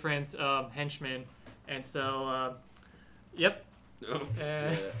the different henchmen, and so yep. Oh.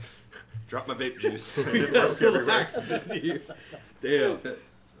 Drop my vape juice. Relax. Damn.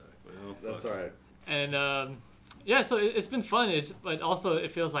 Well, that's all right. And yeah, so it's been fun. But also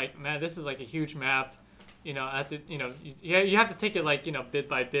it feels like, man, this is like a huge map. You have to take it like bit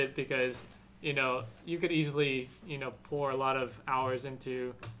by bit because you could easily pour a lot of hours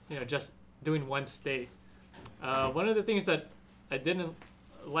into just doing one state. One of the things that I didn't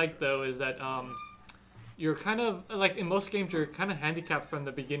like though is that you're kind of like in most games you're kind of handicapped from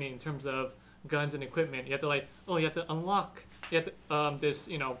the beginning in terms of guns and equipment. You have to unlock. You have to, this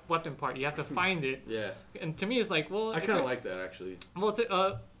weapon part. You have to find it. Yeah. And to me, it's like, well, I kind of like that actually.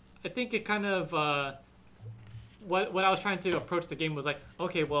 Well, I think it kind of what I was trying to approach the game was like,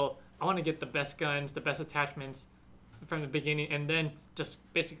 okay, well, I want to get the best guns, the best attachments from the beginning, and then just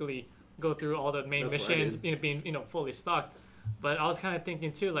basically go through all the main missions, being fully stocked. But I was kind of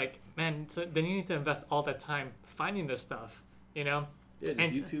thinking too, like, man, so then you need to invest all that time finding this stuff, Yeah, just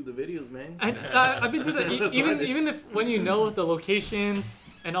YouTube the videos, man. I've been through that. Even if when you know the locations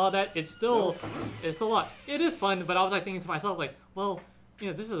and all that, it's still a lot. It is fun, but I was like thinking to myself, like, well,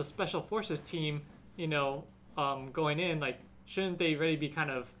 this is a special forces team, going in. Like, shouldn't they really be kind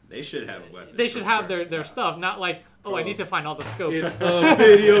of? They should have a weapon. They should have their stuff, not like, oh, I need to find all the scopes. It's a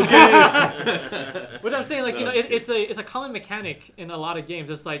video game. Which I'm saying, like, you know, it's a common mechanic in a lot of games.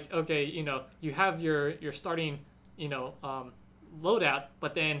 It's like, okay, you know, you have your starting, you know, loadout,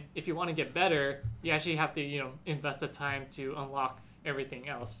 but then if you want to get better, you actually have to, you know, invest the time to unlock everything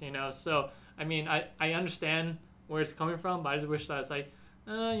else, you know. So I mean, I understand where it's coming from, but I just wish that it's like,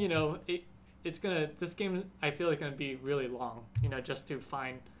 you know, this game I feel like gonna be really long, you know, just to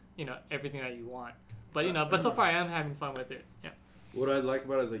find, you know, everything that you want. But you know, but so far I am having fun with it. Yeah. What I like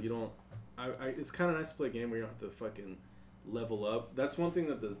about it is that you don't. It's kind of nice to play a game where you don't have to fucking level up. That's one thing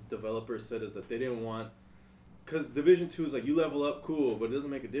that the developers said is that they didn't want. Because Division 2 is like, you level up, cool, but it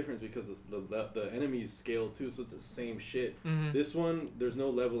doesn't make a difference because the enemies scale too, so it's the same shit. Mm-hmm. This one, there's no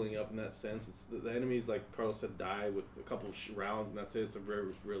leveling up in that sense. It's the enemies, like Carlos said, die with a couple rounds, and that's it. It's a very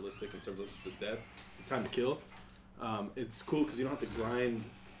realistic in terms of the death, the time to kill. It's cool because you don't have to grind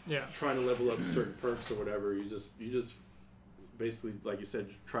trying to level up certain perks or whatever. You just basically, like you said,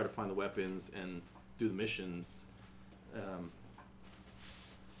 try to find the weapons and do the missions.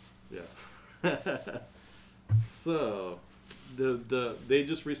 Yeah. So, they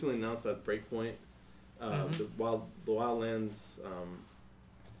just recently announced that Breakpoint, the Wildlands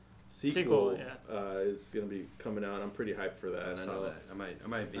sequel is gonna be coming out. I'm pretty hyped for that. I saw that. I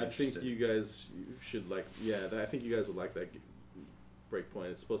might be interested. I think you guys should like. Yeah, I think you guys would like that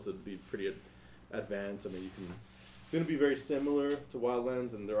Breakpoint. It's supposed to be pretty advanced. I mean, it's gonna be very similar to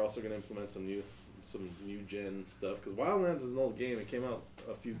Wildlands, and they're also gonna implement some new gen stuff, because Wildlands is an old game. It came out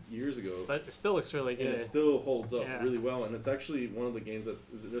a few years ago, but it still looks really good. And it still holds up really well, and it's actually one of the games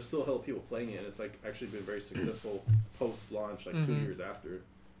there's still hell of people playing it, and it's like actually been very successful post launch, like 2 years after.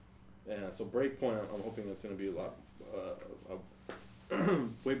 And so Breakpoint, I'm hoping that's going to be a lot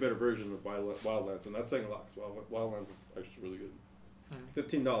way better version of Wildlands, and that's saying a lot, because Wildlands is actually really good.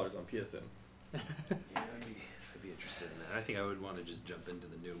 $15 on PSN. Yeah, I'd be interested in that. I think I would want to just jump into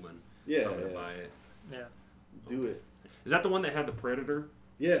the new one. Yeah, I'm gonna buy it. Yeah, do it. Is that the one that had the Predator?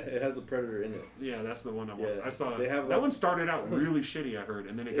 Yeah, it has a Predator in it. Yeah, that's the one I want. Yeah. I saw They have that one started out really shitty, I heard,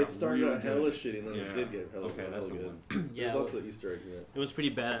 and then it started really out hella shitty, and then it did get hella that's the good. one. There's lots of Easter eggs in it. It was pretty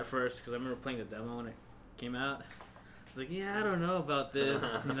bad at first because I remember playing the demo when it came out. I was like, yeah, I don't know about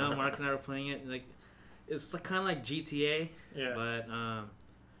this. You know, Mark and I were playing it. Like, it's like, kind of like GTA. Yeah. But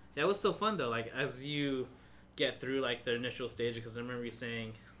yeah, it was still fun though. Like, as you get through like the initial stage, because I remember you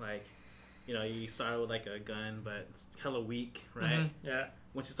saying like, you know, you start with like a gun, but it's hella weak, right? Mm-hmm. Yeah.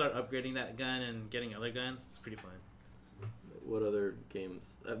 Once you start upgrading that gun and getting other guns, it's pretty fun. What other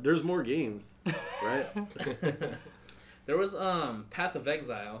games? There's more games, right? There was Path of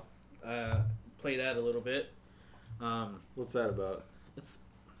Exile. Played that a little bit. What's that about? It's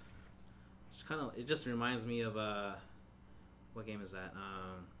kind of. It just reminds me of what game is that?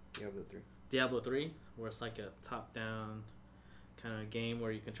 Diablo 3. Diablo 3, where it's like a top-down kind of game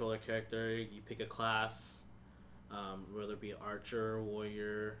where you control a character, you pick a class, whether it be archer,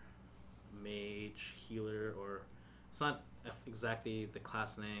 warrior, mage, healer, or it's not exactly the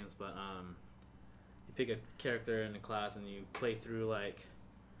class names, but you pick a character in the class and you play through like,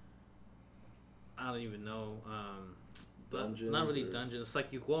 I don't even know, dungeons. Not really dungeons. It's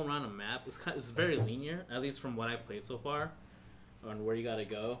like you go around a map. It's very linear, at least from what I've played so far, on where you gotta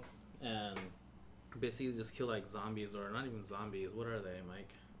go, and basically just kill like zombies, or not even zombies. What are they,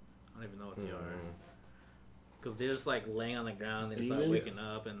 Mike? I don't even know what they are. Because they're just like laying on the ground. They start waking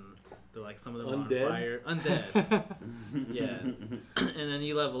up, and they're like, some of them Undead? are on fire. Undead. Yeah. And then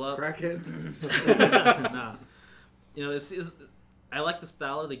you level up. Crackheads? Nah. You know, it's I like the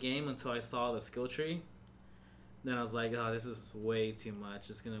style of the game until I saw the skill tree. Then I was like, oh, this is way too much.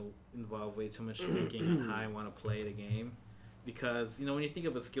 It's going to involve way too much thinking on how I want to play the game. Because, you know, when you think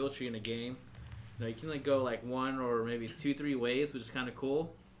of a skill tree in a game, you know, you can like go like one or maybe 2-3 ways, which is kind of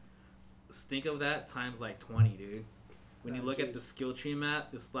cool. Just think of that times like 20, dude. When you look at the skill tree map,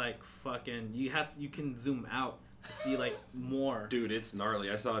 it's like fucking, you can zoom out to see like more. Dude, it's gnarly.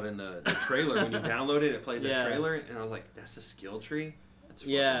 I saw it in the trailer. When you download it, it plays a trailer, and I was like, that's a skill tree? That's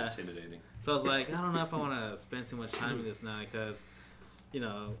fucking intimidating. So I was like, I don't know if I want to spend too much time in this now, because, you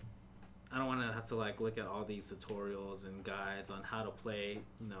know, I don't want to have to like look at all these tutorials and guides on how to play,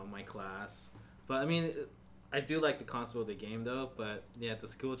 you know, my class. But I mean, I do like the concept of the game though. But yeah, the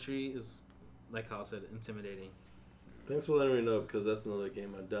skill tree is, like how I said, intimidating. Thanks for letting me know, because that's another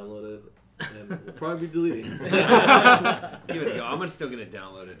game I downloaded and we'll probably be deleting. Give it a go. I'm still gonna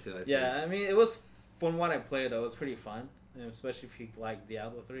download it too. I mean, it was, from what I played though, it was pretty fun, and especially if you like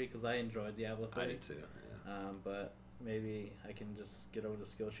Diablo 3, because I enjoyed Diablo 3. I did too. Yeah. But maybe I can just get over the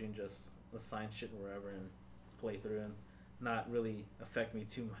skill tree and just assign shit wherever and play through, and not really affect me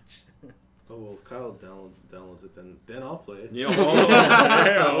too much. Oh well, if Kyle downloads it, then I'll play it. Yeah.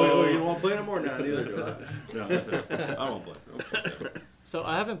 Oh, you don't want to play no more? Nah, neither do I. No, I don't play. So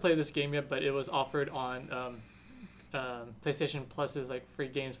I haven't played this game yet, but it was offered on PlayStation Plus's like free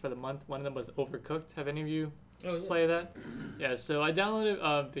games for the month. One of them was Overcooked. Have any of you played that? Yeah. So I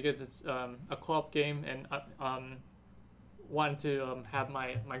downloaded because it's a co-op game, and wanted to have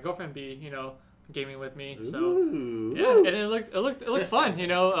my girlfriend be gaming with me. So yeah, and it looked fun.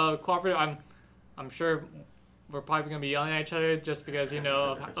 Cooperative. I'm sure we're probably gonna be yelling at each other just because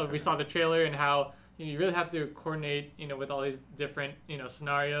we saw the trailer and how you really have to coordinate with all these different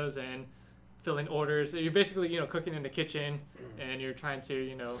scenarios and fill in orders. So you're basically cooking in the kitchen and you're trying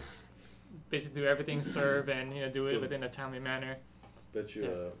to basically do everything, serve and do it within a timely manner. Bet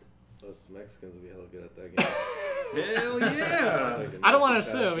you us Mexicans will be hella good at that game. Hell yeah! I don't want to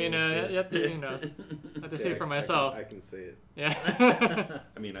assume, you have to see it for myself. I can say it. Yeah.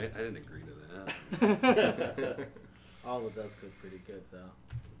 I mean, I didn't agree to that. All of us cook pretty good though.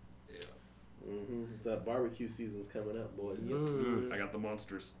 Yeah. It's that barbecue season's coming up, boys. I got the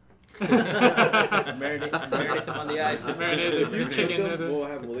monsters. Marinate them on the ice. Marinate If you cook chicken. them,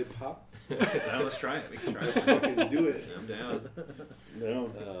 will they pop? Let's try it. We can try Let's it. fucking do it. I'm down. No.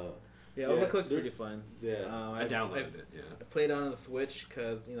 Yeah, Yeah, Overcooked's pretty there's- fun. Yeah. I downloaded it. Yeah. I played on the Switch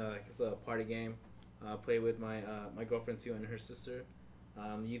because it's a party game. I play with my girlfriend too and her sister.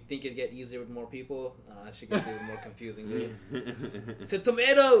 You'd think it'd get easier with more people. She gets even more confusing. Dude. It's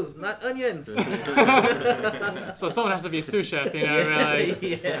tomatoes, not onions. So someone has to be a sous chef,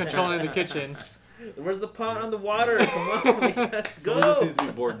 controlling the kitchen. Where's the pot on the water? Come on, let's Someone go. just needs to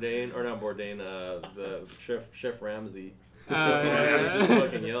be Bourdain, or not Bourdain, the Chef Ramsay. Yeah. Just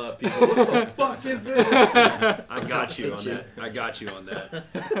fucking yell at people. What the fuck is this? I got you on that.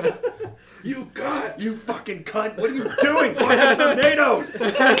 You fucking cunt. What are you doing? Fucking tomatoes.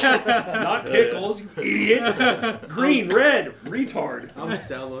 Not pickles, you idiots. Green, red, retard. I'm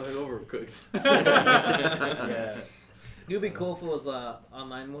downloading Overcooked. Yeah. It would be cool if it was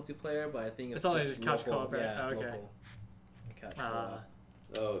online multiplayer, but I think it's only just just couch local. co-op, right? Yeah, Oh, okay. local. Couch co-op.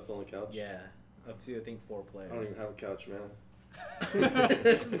 Oh, it's only couch? Yeah, up to I think 4 players. I don't even have a couch, man.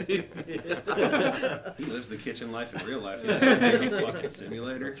 He lives the kitchen life in real life. He's a fucking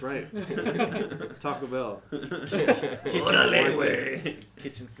simulator. That's right. Taco Bell.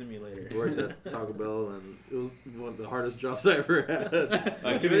 Kitchen simulator. Worked at Taco Bell, and it was one of the hardest jobs I ever had.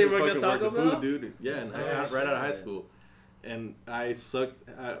 I couldn't really even work at fucking Taco work the Bell? food, dude. Yeah, and right out of high school. And I sucked.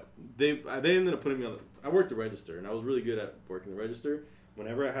 They ended up putting me on I worked the register, and I was really good at working the register.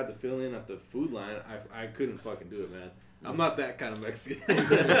 Whenever I had to fill in at the food line, I couldn't fucking do it, man. I'm not that kind of Mexican.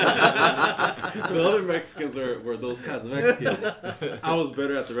 The other Mexicans were those kinds of Mexicans. I was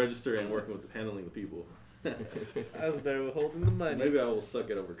better at the register and working with handling the people. I was better with holding the money. So maybe I will suck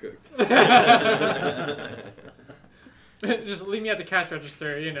at Overcooked. Just leave me at the cash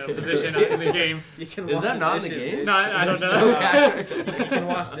register, position in the game. You can Is wash that not in the dishes. game? No, I don't There's know. no cash. You can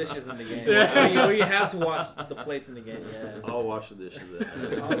wash dishes in the game. Yeah. Or you have to wash the plates in the game. Yeah. I'll wash the dishes.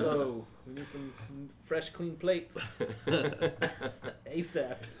 Although we need some fresh, clean plates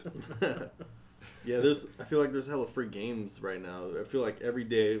ASAP. Yeah, I feel like there's hella free games right now. I feel like every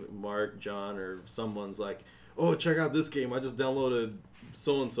day Mark, John, or someone's like, "Oh, check out this game! I just downloaded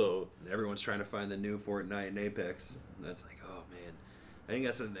so and so." Everyone's trying to find the new Fortnite and Apex. That's like, oh man. I think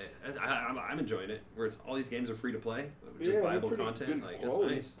I'm enjoying it. Where it's all these games are free to play, just Yeah, viable they're pretty content. good Like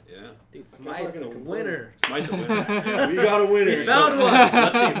quality. it's nice. Yeah. Dude, I'm Smite's not a gonna complain. winner. Smite's a winner. We got a winner. We found one.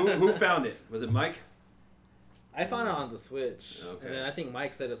 Let's see who found it. Was it Mike? I found it on the Switch. Okay. And then I think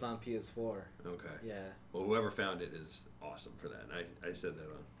Mike said it's on PS4. Okay. Yeah. Well, whoever found it is awesome for that. And I said that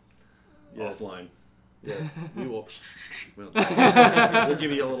on Yes. offline. Yes, we will. We'll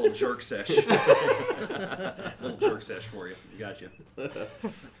give you a little jerk sesh. Little jerk sesh for you. We got you.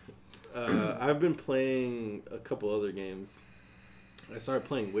 I've been playing a couple other games. I started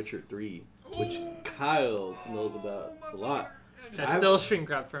playing Witcher 3, which Kyle knows about a lot. That's still a string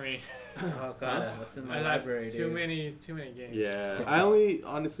grab for me. Oh god, that's in my I library, like dude. too many games. Yeah, I've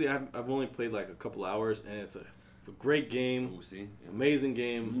only played like a couple hours, and it's a great game. Ooh, see? Amazing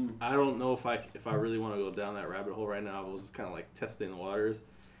game. I don't know if I really want to go down that rabbit hole right now. I was just kind of like testing the waters.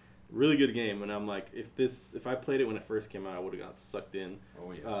 Really good game, and I'm like, if I played it when it first came out, I would have gotten sucked in.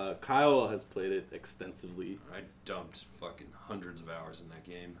 Oh yeah. Kyle has played it extensively. I dumped fucking hundreds of hours in that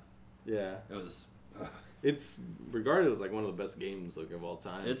game. Yeah, It was. it's regarded as like one of the best games like of all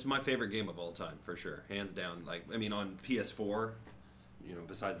time. It's my favorite game of all time for sure, hands down. Like I mean, on PS4,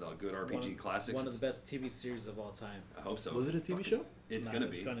 besides the good RPG classics. One of the best TV series of all time. I hope so. Was it a TV show? It's gonna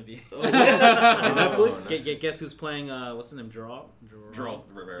be. It's gonna be. Oh, on Netflix. Guess who's playing? What's the name? Geralt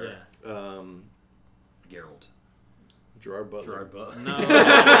Rivera. Yeah. Geralt. Gerard Butler. Gerard Butler. No. You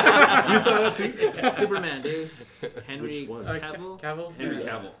thought that too? Superman, dude. Henry Which one? Cavill. Henry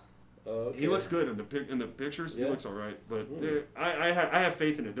Cavill. Okay. He looks good in the pictures. Yeah. He looks all right, but I have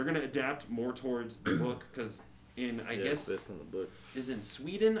faith in it. They're gonna adapt more towards the book because I guess based on the books. is in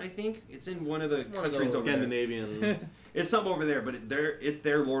Sweden. I think it's in one of the One of countries those over there. Scandinavian. It's something over there, but it's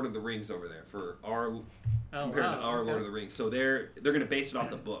their Lord of the Rings over there for our compared to our Lord of the Rings. So they're gonna base it off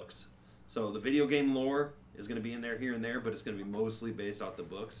the books. So the video game lore is gonna be in there here and there, but it's gonna be mostly based off the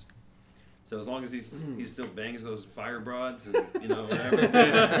books. So as long as he still bangs those fire broads and whatever.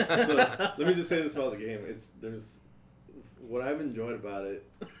 Yeah. So let me just say this about the game. There's what I've enjoyed about it.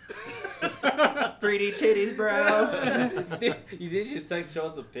 3D titties, bro. You think you should show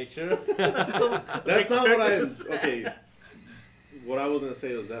us a picture? That's not what I. Okay. What I was gonna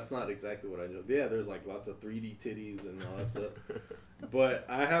say was that's not exactly what I know. Yeah, there's like lots of 3D titties and all that stuff. But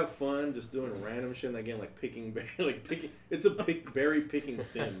I have fun just doing random shit in that game, like picking. It's a berry picking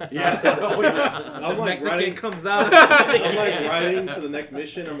sim. Yeah. I'm like Mexican riding. comes out. I'm like riding to the next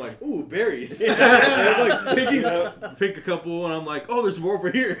mission. I'm like, ooh, berries. And I'm like pick a couple, and I'm like, oh, there's more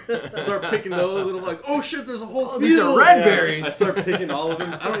over here. Start picking those, and I'm like, oh shit, there's a whole field. These are red berries. I start picking all of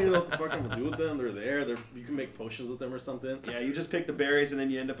them. I don't even know what the fuck I'm gonna do with them. They're there. You can make potions with them or something. Yeah, you just pick the berries and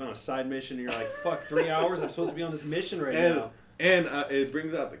then you end up on a side mission and you're like, fuck, 3 hours? I'm supposed to be on this mission right now. And it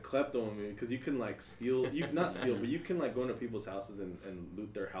brings out the klepto in me because you can like steal, not steal, but you can like go into people's houses and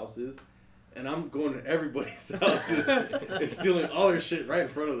loot their houses. And I'm going to everybody's houses and stealing all their shit right in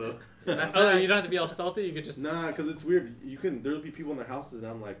front of them. Oh, you don't have to be all stealthy. You could just because it's weird. There'll be people in their houses,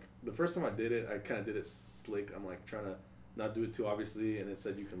 and I'm like, the first time I did it, I kind of did it slick. I'm like trying to not do it too obviously, and it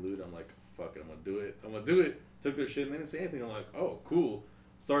said you can loot. I'm like, fuck it, I'm gonna do it. Took their shit and they didn't say anything. I'm like, oh, cool.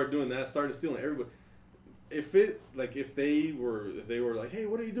 Started doing that. Started stealing everybody. If they were like, hey,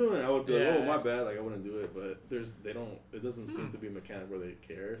 what are you doing? I would be like, oh, my bad. Like I wouldn't do it. But it doesn't seem to be a mechanic where they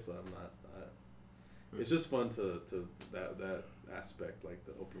care. So I'm not. It's just fun to that aspect, like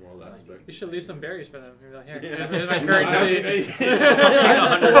the open world aspect. You should leave some berries for them. You're like, here, Yeah. here's my currency.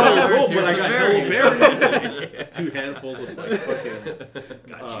 But I got hella berries. 2 handfuls of like fucking.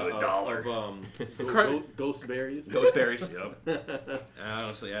 Got you $1. Ghost berries. Ghost berries, yep.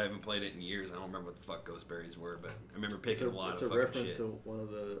 Honestly, I haven't played it in years. I don't remember what the fuck ghost berries were, but I remember picking a lot of fucking shit. It's a reference to one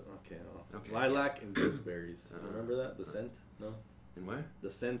of the lilac and ghost berries. Remember that? The scent? No. And where? The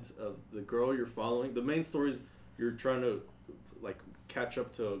scent of the girl you're following. The main story is you're trying to like catch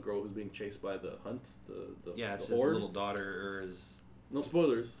up to a girl who's being chased by the hunt. It's the his horde. little daughter or his. No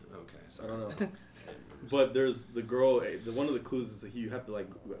spoilers. Okay, I don't know. But there's the girl. One of the clues is that you have to like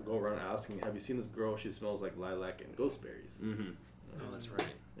go around asking, "Have you seen this girl? She smells like lilac and ghost berries." Mm-hmm. Oh, that's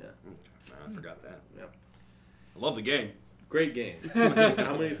right. Yeah. I forgot that. Yeah. I love the game. Great game.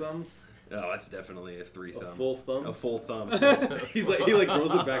 How many thumbs? Oh, that's definitely a 3 thumb. A full thumb. A full thumb. He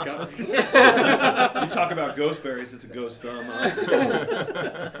throws it back out. You talk about ghost berries, it's a ghost thumb.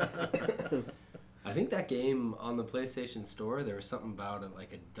 I think that game on the PlayStation Store, there was something about it,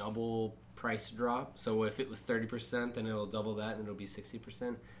 like a double price drop. So if it was 30%, then it'll double that and it'll be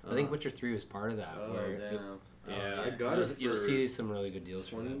 60%. I think Witcher 3 was part of that. Oh, damn. Yeah, I got it. You'll see some really good deals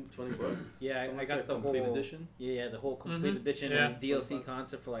 20 bucks. Yeah, I got the complete whole edition. Yeah, the whole complete edition and DLC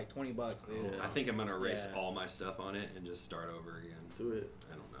concept for like $20, dude. Yeah. I think I'm gonna erase all my stuff on it and just start over again. Do it.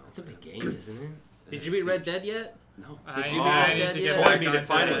 I don't know. That's a big game, isn't it? Did you beat Red Dead yet? No. Did you beat Red Dead yet? I beat it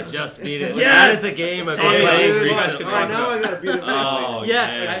finally. Just beat it. Yes! That is a game I've Hey, been playing dude. recently. Now I gotta beat it. Oh,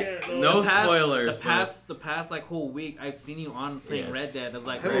 Yeah, No spoilers. The past like whole week, I've seen you on playing Red Dead. I was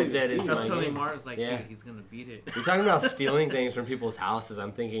like, Red Dead is I was my telling game. Mark, I was like, Yeah. dude, he's gonna beat it. You're talking about stealing things from people's houses.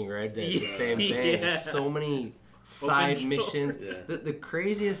 I'm thinking Red Dead's the same thing. Yeah. There's so many side Open missions. Yeah. The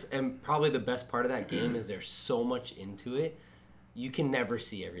craziest and probably the best part of that game is there's so much into it. You can never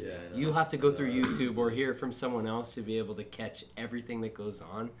see everything. Yeah, I know. You have to go through YouTube or hear from someone else to be able to catch everything that goes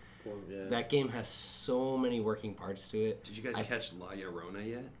on. Yeah. That game has so many working parts to it. Did you guys catch La Llorona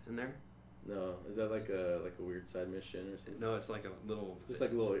yet in there? No, is that like a weird side mission or something? No, it's like a little. Just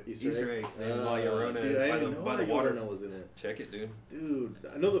like a little Easter egg. named La Llorona Dude, I didn't know by the La water. Llorona was in it. Check it, dude. Dude,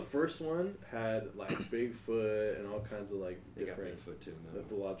 I know the first one had like Bigfoot and all kinds of like They got different Bigfoot too. Man.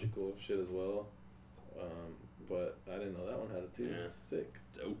 mythological shit as well. But I didn't know that one had it too. Yeah. Sick.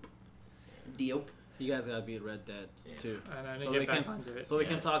 Dope. You guys gotta beat Red Dead too. And I So didn't we get back can- onto it. So we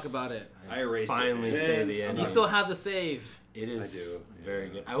can talk about it. I erased Finally it. say Man, the end. You still have the save. It is I do, very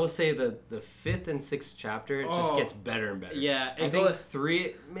yeah. good. I will say the 5th and 6th chapter just Oh. gets better and better. Yeah, I it think goes-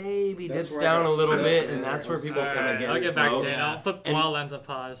 3 maybe That's dips where I down a got little stuck, bit, man. and that's where people Alright, kind of get I'll get back slow. to it. I'll put And- Wildlands on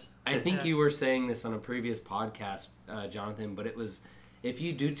pause. I think Yeah. you were saying this on a previous podcast, Jonathan, but it was if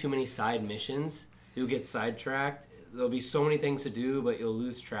you do too many side missions, you'll get sidetracked. There'll be so many things to do, but you'll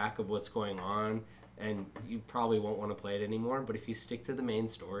lose track of what's going on, and you probably won't want to play it anymore. But if you stick to the main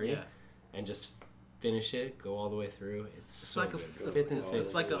story Yeah. and just finish it, go all the way through, it's so like a- good. it's- 5th and it's 6th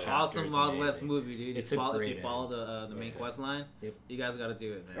It's like an chapter awesome is Wild West amazing. movie, dude. It's If a you great follow end. the main Yeah. quest line, Yep. you guys gotta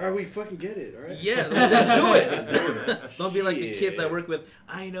do it, man. All right, we fucking get it. All right. Yeah, just do it. Don't be like the Shit. kids I work with.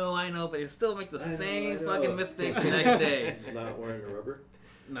 I know, but they still make the I know, same I know. fucking mistake the next day. Not wearing a rubber.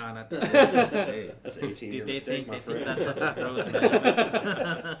 No, not that. Hey, That's an 18-year They mistake, think my they think friend. that stuff is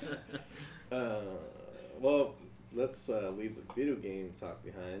gross, man. Well, let's leave the video game talk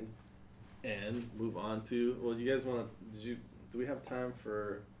behind and move on to. Well, you guys want to? Do we have time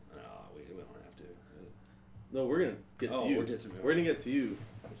for? No, we don't have to. No, we're gonna get to you. we'll get to me. We're gonna get to you.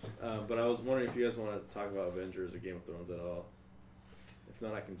 But I was wondering if you guys want to talk about Avengers or Game of Thrones at all. If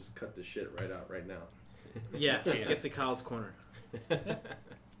not, I can just cut this shit right out right now. Yeah, let's get to Kyle's corner.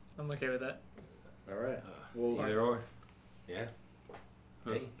 I'm okay with that. All right. Well, either or. Yeah.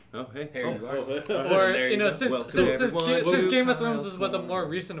 Huh. Hey, Oh, hey. here you are. Or There you know, go. since Welcome since everyone since to Game of Thrones Kyle's is what the Corner. more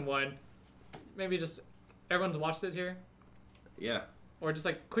recent one, maybe just everyone's watched it here, Yeah. or just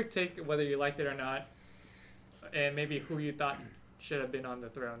like quick take whether you liked it or not, and maybe who you thought should have been on the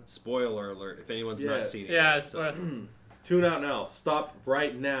throne. Spoiler alert if anyone's Yeah. not seen it. Yeah, yet, it's, so, tune out now. Stop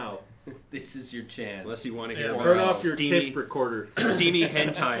right now. This is your chance. unless you want to hear Yeah. more Turn about off your steamy, tape recorder. steamy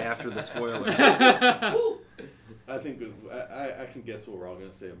hentai after the spoilers. I think I can guess what we're all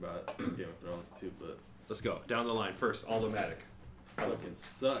gonna say about Game of Thrones too, but Let's go. Down the line. First, Aldomatic. fucking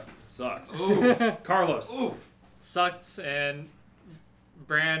sucked. Sucked. Ooh. Carlos. Ooh. sucked, and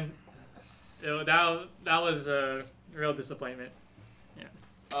Bran, that was a real disappointment.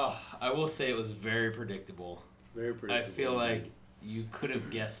 Oh, I will say it was very predictable. Very predictable. I feel like you could have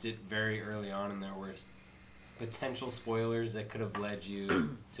guessed it very early on, and there were potential spoilers that could have led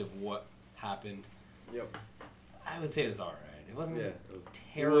you to what happened. Yep. I would say it was all right. It wasn't Yeah, it was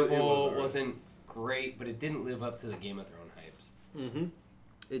terrible. It was alright. Wasn't great, but it didn't live up to the Game of Thrones hypes. Mm-hmm.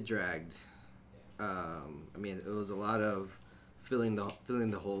 It dragged. I mean, it was a lot of filling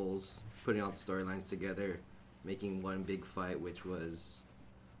the holes, putting all the storylines together, making one big fight, which was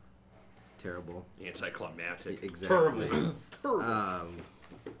terrible. Anticlimactic. Exactly. Terrible.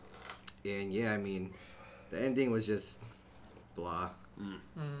 And yeah, I mean, the ending was just blah. Mm.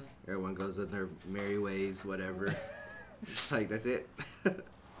 Everyone goes in their merry ways, whatever. It's like, that's it.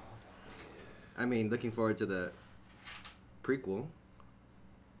 I mean, looking forward to the prequel.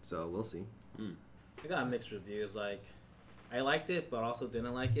 So we'll see. I got mixed reviews. Like, I liked it, but also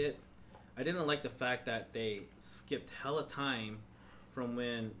didn't like it. I didn't like the fact that they skipped hella time from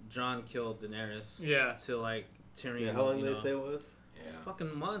when Jon killed Daenerys Yeah. to like Tyrion. Yeah, how long you did know. they say it was? It's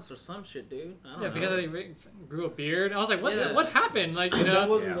fucking months or some shit, dude. I don't Yeah, know. because I grew a beard. I was like, what? Yeah. What happened? Like, you know. That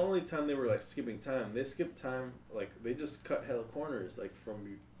wasn't Yeah. the only time they were like skipping time. They skipped time, like they just cut hella corners, like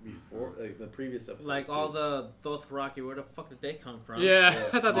from before, like the previous episodes. like all too. the Dothraki, where the fuck did they come from? Yeah,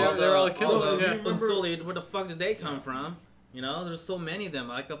 I thought they were all all killed. the do you Yeah. remember- Unsullied, where the fuck did they come from? You know, there's so many of them.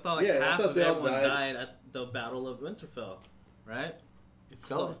 Like I thought, like Yeah, I half thought of they all everyone died. died at the Battle of Winterfell, right? It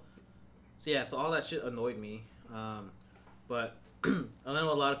felt So yeah, so all that shit annoyed me. But I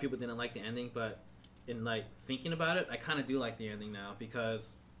know a lot of people didn't like the ending, but in like thinking about it, I kind of do like the ending now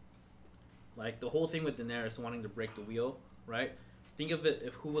because like the whole thing with Daenerys wanting to break the wheel, right? Think of it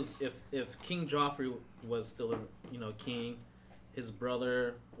if King Joffrey was still king, his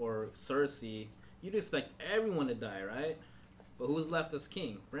brother or Cersei, you'd expect everyone to die, right? But who's left as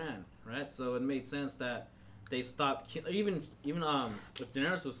king? Bran, right? So it made sense that they stopped. Even if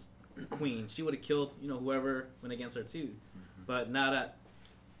Daenerys was queen, she would have killed whoever went against her too. But now that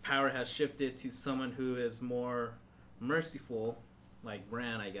power has shifted to someone who is more merciful, like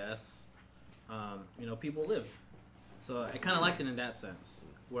Bran, I guess, people live. So I kind of liked it in that sense,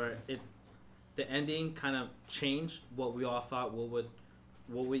 where the ending kind of changed what we all thought what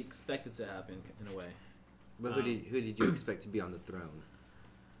we expected to happen in a way. But who did you expect to be on the throne?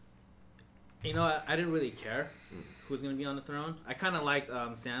 I didn't really care who was going to be on the throne. I kind of liked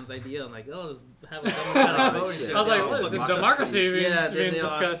Sam's idea. I'm like, oh, let's have a government vote and shit. I was like, Oh, what? fucking The democracy being, yeah, being then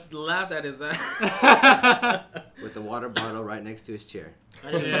discussed. laughed at his ass. With the water bottle right next to his chair.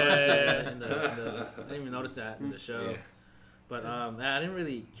 I didn't Yeah. notice that I didn't even notice that in the show. Yeah. But I didn't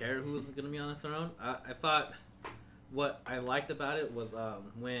really care who was gonna be on the throne. I thought what I liked about it was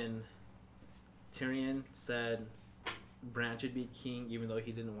when Tyrion said Bran should be king even though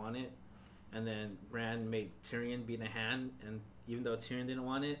he didn't want it, and then Bran made Tyrion be the hand, and even though Tyrion didn't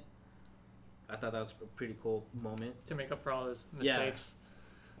want it, I thought that was a pretty cool moment to make up for all his mistakes.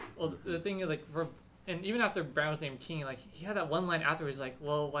 Yeah. Well, the thing is, like, and even after Bran was named king, like, he had that one line afterwards, like,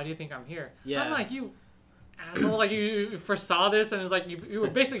 well, why do you think I'm here? Yeah. I'm like, you asshole, like, you foresaw this, and it's like, you were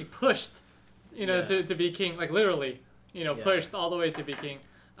basically pushed, you know, to be king, like, literally, you know, pushed all the way to be king.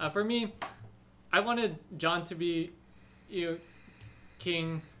 For me, I wanted Jon to be, you know,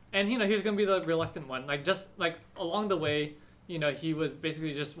 king, and, you know, he was going to be the reluctant one. Like, just, like, along the way, you know, he was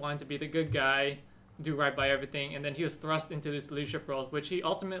basically just wanting to be the good guy, do right by everything, and then he was thrust into this leadership role, which he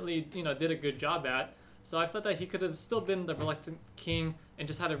ultimately, you know, did a good job at. So I felt that he could have still been the reluctant king and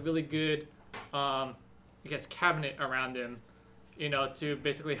just had a really good, I guess, cabinet around him, you know, to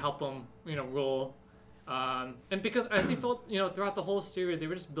basically help him, you know, rule. And because I think, you know, throughout the whole series, they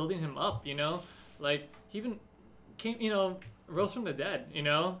were just building him up, you know, like, he even came, you know, rose from the dead, you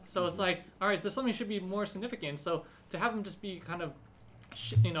know. So it's like, all right, there's something should be more significant. So to have him just be kind of,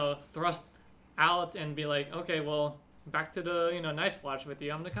 you know, thrust out and be like, okay, well, back to the, you know, Night's Watch with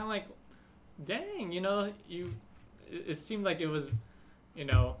you. I'm kind of like, dang, you know, it seemed like it was, you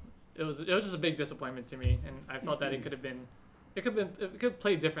know, it was just a big disappointment to me, and I felt that it could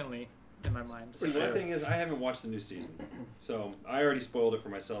play differently in my mind. See, my thing is, I haven't watched the new season, so I already spoiled it for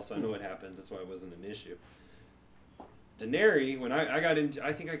myself, so I know what happens. That's why it wasn't an issue. Daenerys, when I got into,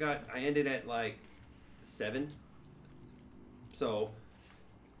 I ended at like 7. So,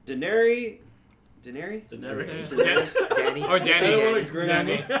 Daenerys. Danny. Danny. Or Danny.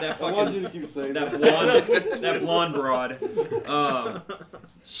 Danny. That I want you to keep saying that blonde broad.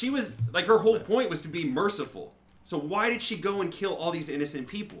 She was like, her whole point was to be merciful. So why did she go and kill all these innocent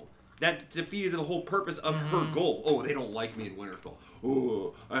people? That defeated the whole purpose of her goal. Oh, they don't like me in Winterfell.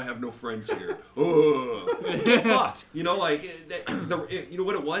 Oh, I have no friends here. Oh, get fucked. You know, like you know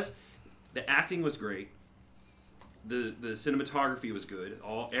what it was? The acting was great. The cinematography was good.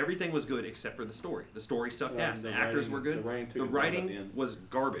 Everything was good except for the story. The story sucked ass. The actors were good. The writing was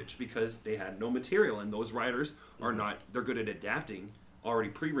garbage because they had no material, and those writers are not. They're good at adapting already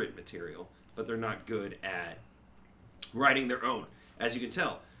pre-written material, but they're not good at writing their own. As you can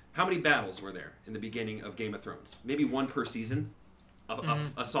tell, how many battles were there in the beginning of Game of Thrones? Maybe one per season.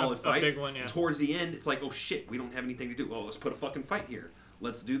 A solid fight. A big one, yeah. Towards the end, it's like, oh shit, we don't have anything to do. Well, let's put a fucking fight here.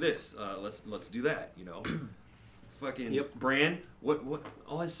 Let's do this. Let's do that. You know. Fucking Bran, what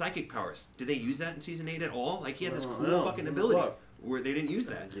all his psychic powers, did they use that in season 8 at all? Like, he had this cool fucking ability where they didn't use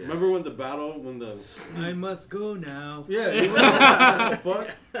that. Yeah. Remember when the I must go now. Yeah, what the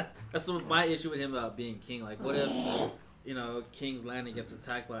fuck? That's my issue with him about being king. Like, what if, you know, King's Landing gets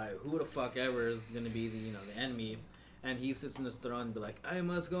attacked by who the fuck ever is gonna be the, you know, the enemy, and he sits in his throne and be like, I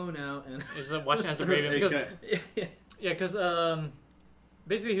must go now, and he's like watching as a raven because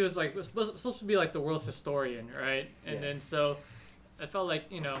basically he was like supposed to be like the world's historian, right? And then so I felt like,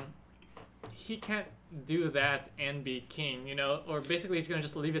 you know, he can't do that and be king, you know, or basically he's gonna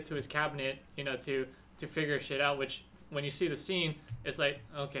just leave it to his cabinet, you know, to figure shit out. Which when you see the scene, it's like,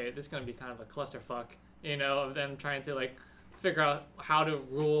 okay, this is gonna be kind of a clusterfuck, you know, of them trying to like figure out how to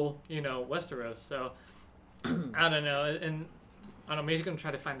rule, you know, Westeros. So I don't know, and I don't know, maybe he's gonna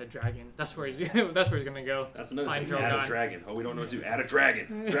try to find the dragon. That's where he's gonna go. That's another find thing. Drogon. Add a dragon. Oh, we don't know what to do. Add a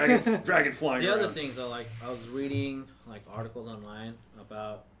dragon. Dragon flying The around. other things are like, I was reading like articles online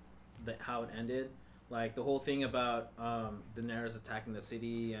about how it ended. Like the whole thing about Daenerys attacking the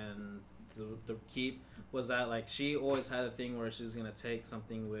city and the keep was that like she always had a thing where she was gonna take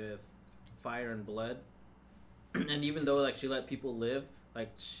something with fire and blood, and even though like she let people live, like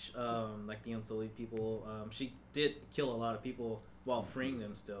the Unsullied people, she did kill a lot of people while freeing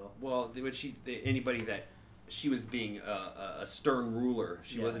them still. Well, anybody that she was being a stern ruler,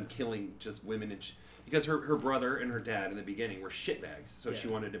 she wasn't killing just women, because her brother and her dad in the beginning were shitbags, so she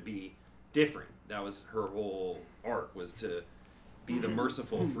wanted to be different. That was her whole arc, was to be the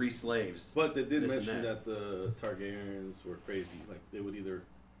merciful free slaves. But they did mention that the Targaryens were crazy. Like they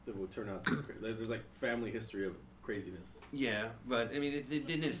would turn out to be crazy. There's like family history of craziness. Yeah, but I mean, it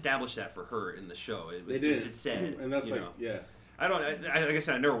didn't establish that for her in the show. It was they did. It said, and that's like, know. Like I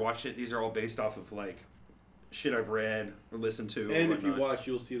said, I never watched it. These are all based off of like shit I've read or listened to. And if you watch,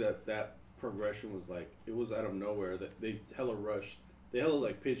 you'll see that progression was like, it was out of nowhere. That they hella rushed. They hella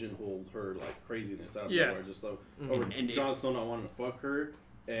like pigeonholed her like craziness out of nowhere. Just like over Jon Snow not wanting to fuck her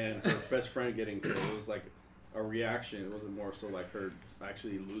and her best friend getting killed. It was like a reaction. It wasn't more so like her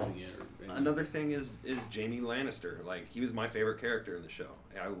actually losing it. Or Another thing is Jaime Lannister. Like, he was my favorite character in the show.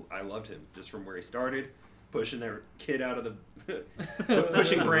 I loved him just from where he started, pushing their kid out of the,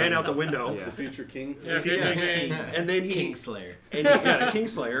 pushing Bran out the window. The future king. Yeah, future king. And then Kingslayer. And the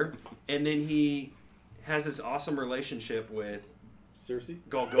Kingslayer. And then he has this awesome relationship with Cersei.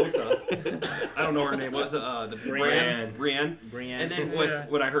 Golgotha. I don't know her name. What's the Brienne. Brienne. Brienne. And then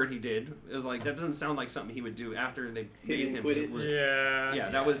what I heard he did is like, that doesn't sound like something he would do after they made him quit it. Yeah.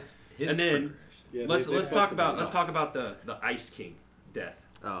 that was. His and then Yeah, let's they talk about fucked the Ice King death.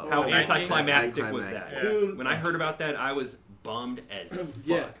 Oh, How Night King? anticlimactic was that, Yeah. Dude. When I heard about that, I was bummed as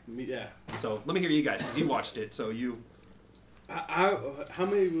fuck. Yeah. So let me hear you guys, because you watched it. So you. How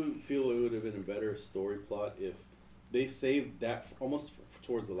many would feel it would have been a better story plot if they saved that almost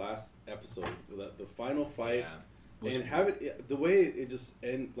towards the last episode, the final fight, and have it the way it just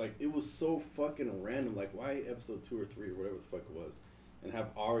end, like it was so fucking random. Like, why episode 2 or 3 or whatever the fuck it was, and have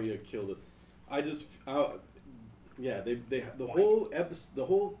Arya killed it. The whole episode, the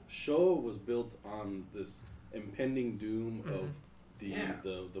whole show was built on this impending doom of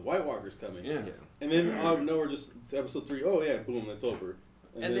the White Walkers coming. Yeah. And then out of nowhere, just to episode 3, oh yeah, boom, that's over.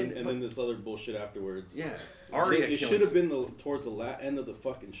 And then this other bullshit afterwards. Yeah. Arya. It should have been towards the end of the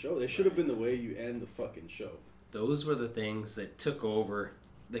fucking show. They should have been the way you end the fucking show. Those were the things that took over,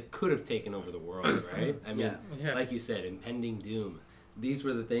 that could have taken over the world, right? I mean, like you said, impending doom. These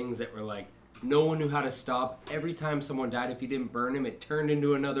were the things that were like, no one knew how to stop. Every time someone died, if you didn't burn him, it turned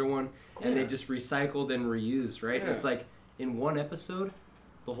into another one, and they just recycled and reused, right? Yeah. And it's like, in one episode,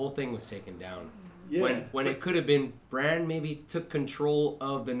 the whole thing was taken down. Yeah. When it could have been, Bran maybe took control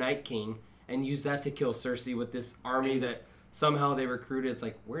of the Night King and used that to kill Cersei with this army that somehow they recruited. It's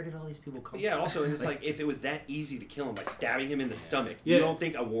like, where did all these people come from? Yeah, also, it's like, if it was that easy to kill him by stabbing him in the stomach, Yeah. you don't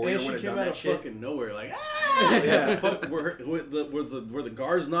think a warrior And would she have came done out that of shit? fucking nowhere, like, what the fuck? Were the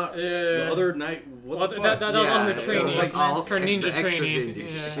guards not the other night? What the fuck? That was all her training. Like all her ninja the extras training. didn't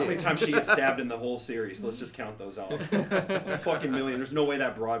do Yeah. How many times she gets stabbed in the whole series? Let's just count those off. Fucking million. There's no way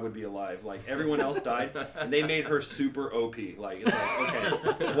that broad would be alive. Like, everyone else died, and they made her super OP. Like, it's like,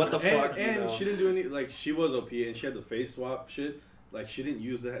 okay, what the fuck? And she didn't do any, like, she was OP, and she had the face swap shit. Like, she didn't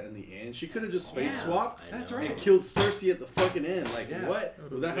use that in the end. She could have just face swapped That's and right. killed Cersei at the fucking end. Like, Yeah. what?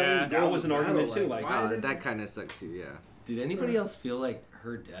 Without Yeah. having to go That to was the an argument, battle, too, like, why did that kind of sucked too. Yeah. Did anybody else feel like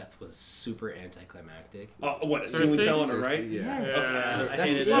her death was super anticlimactic? What, a ceiling Cersei? fell on her, right? Yeah. Yeah. I That's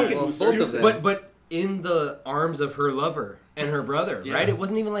hated it. that. Well, both of them. But in the arms of her lover and her brother, Yeah. right? It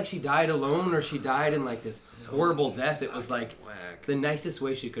wasn't even like she died alone or she died in like this horrible death. It was like Whack. the nicest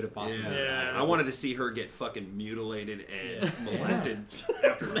way she could have possibly done. Yeah. I wanted to see her get fucking mutilated and molested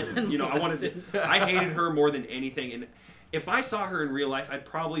after. You know, I hated her more than anything. And if I saw her in real life, I'd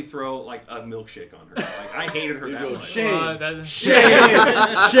probably throw like a milkshake on her. Like, I hated her You that go, much. shame.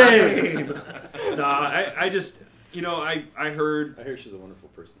 Shame. Nah, I just, you know, I heard. I hear she's a wonderful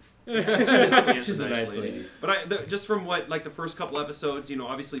person. She's a nice lady. But just from what, like, the first couple episodes, you know,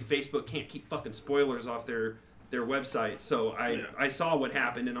 obviously Facebook can't keep fucking spoilers off their website. So I saw what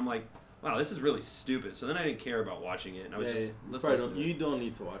happened, and I'm like, wow, this is really stupid. So then I didn't care about watching it. And I was just, let's listen to it. You don't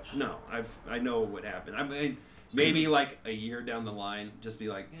need to watch. No, I know what happened. I mean, maybe like a year down the line, just be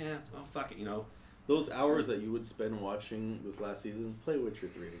like, yeah, well, fuck it, you know. Those hours that you would spend watching this last season, play Witcher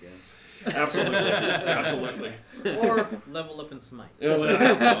 3 again. Absolutely, absolutely. Or level up in Smite.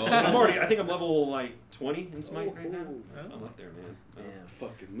 I think I'm level like 20 in Smite right now. I'm up there, man. Yeah.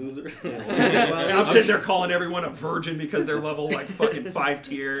 Fucking loser. And I'm sitting there calling everyone a virgin because they're level like fucking 5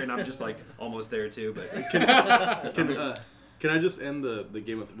 tier, and I'm just like almost there too. But Can I just end the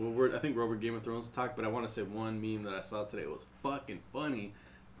Game of I think we're over Game of Thrones talk, but I want to say one meme that I saw today was fucking funny.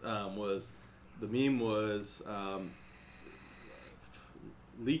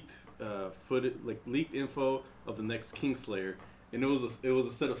 Leaked leaked info of the next Kingslayer, and it was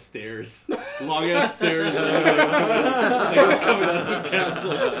a set of stairs, long ass stairs that was coming out of a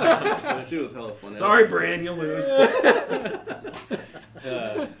castle. That shit was hella funny. sorry, Bran, you lose.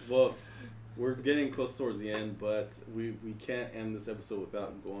 Well, we're getting close towards the end, but we can't end this episode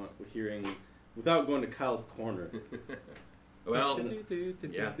without going to Kyle's corner. Well,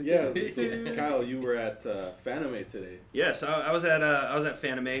 Yeah, so Kyle, you were at Fanime today. yes, I was at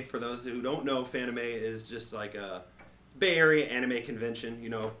Fanime. For those who don't know, Fanime is just like a Bay Area anime convention. You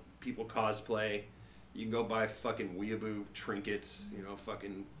know, people cosplay. You can go buy fucking weeaboo trinkets. You know,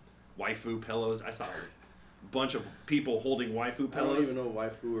 fucking waifu pillows. I saw a bunch of people holding waifu pillows. I don't even know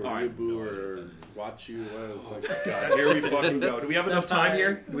waifu or All right, weeaboo no or idea wachu. Whatever the fuck. God, here we fucking go. Do we have enough time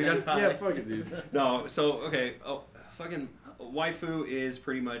here? We got Yeah, fuck it, dude. No. So okay. Oh, fucking. waifu is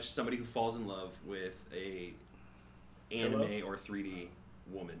pretty much somebody who falls in love with a anime or 3D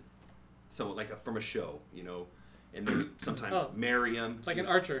woman. So from a show, and they sometimes marry them. Like an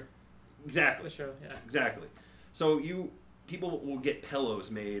archer. Exactly. The show, yeah. Exactly. So people will get pillows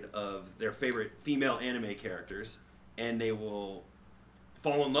made of their favorite female anime characters, and they will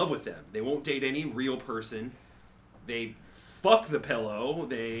fall in love with them. They won't date any real person. They fuck the pillow.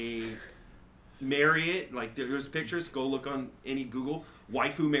 They marry it. Like, there's pictures. Go look on any Google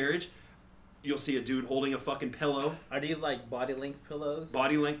waifu marriage. You'll see a dude holding a fucking pillow. Are these like body length pillows?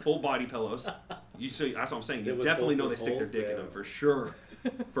 Body length, full body pillows. That's what I'm saying. You definitely know they stick their dick in them for sure.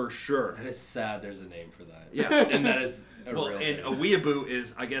 For sure. That is sad. There's a name for that. Yeah, and that is a real and name. a weeaboo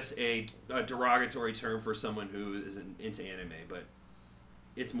is, I guess, a derogatory term for someone who isn't into anime, but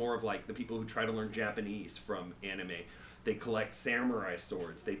it's more of like the people who try to learn Japanese from anime. They collect samurai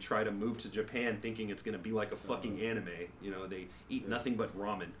swords. They try to move to Japan thinking it's going to be like a fucking anime. They eat nothing but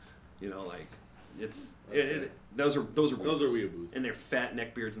ramen. Those are weeaboos. And they're fat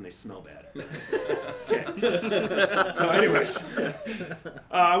neckbeards and they smell bad. Okay. So, anyways,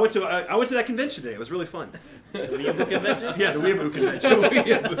 I went to that convention today. It was really fun. The Weeaboo convention? Yeah, the Weeaboo convention.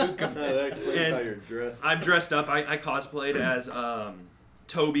 That explains how you're dressed. I'm dressed up. I cosplayed as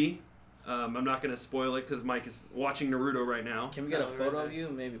Toby. I'm not going to spoil it because Mike is watching Naruto right now. Can we get a photo of you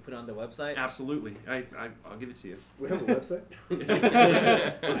and maybe put it on the website? Absolutely. I'll give it to you. We have a website?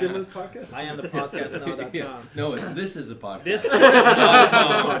 What's in this podcast? I am the podcastnow.com. No, this is a podcast. This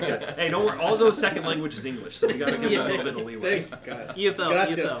Hey, don't worry. All those second language is English, so we got to give a little bit of leeway. Thank God.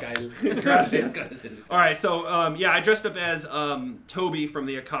 ESL. Kyle. Gracias. All right, so I dressed up as Toby from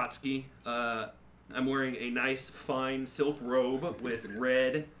the Akatsuki. I'm wearing a nice, fine silk robe with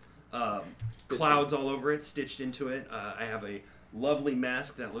red clouds all over it, stitched into it. I have a lovely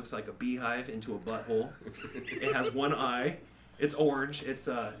mask that looks like a beehive into a butthole. It has one eye. It's orange. It's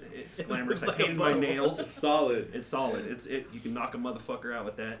glamorous. I painted my nails. It's solid. It's solid. You can knock a motherfucker out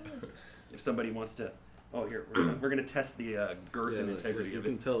with that. If somebody wants to. Oh, here we're gonna test the girth and integrity You of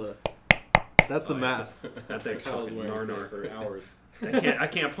can it. tell that's a mass. That thing's Kyle's fucking wearing nar-nar. for hours. I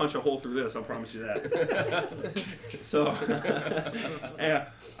can't punch a hole through this. I'll promise you that. So, yeah,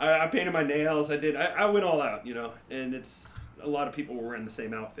 I painted my nails. I went all out, and it's a lot of people were wearing the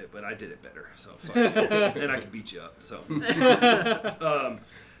same outfit, but I did it better. So, fuck it. And I could beat you up. So,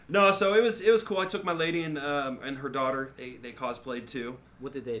 no, so it was cool. I took my lady and her daughter. They cosplayed too.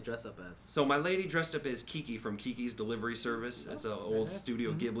 What did they dress up as? So my lady dressed up as Kiki from Kiki's Delivery Service. It's an old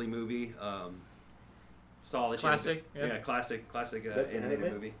Studio Ghibli movie. Solid. Classic. Yeah, classic That's animated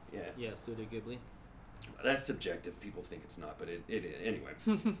anime? movie. Yeah. Yeah, Studio Ghibli. That's subjective. People think it's not, but it is. Anyway,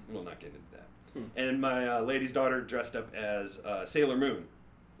 we'll not get into that. And my lady's daughter dressed up as Sailor Moon.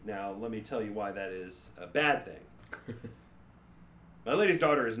 Now, let me tell you why that is a bad thing. My lady's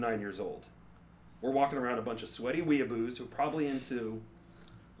daughter is 9 years old. We're walking around a bunch of sweaty weeaboos who are probably into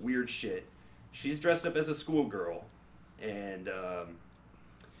weird shit. She's dressed up as a schoolgirl, and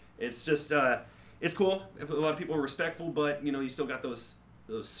it's just it's cool. A lot of people are respectful, but you still got those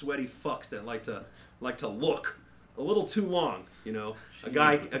sweaty fucks that like to look a little too long. A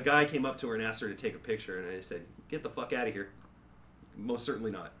guy came up to her and asked her to take a picture, and I said, "Get the fuck out of here." Most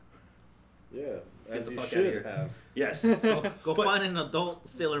certainly not. Yeah, Get as the you fuck outta should here. have. Yes. Go find an adult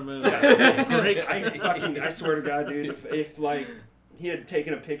Sailor Moon. I swear to God, dude, if like he had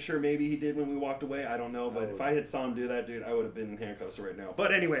taken a picture, maybe he did when we walked away. I don't know, but if I had saw him do that, dude, I would have been in handcuffs right now.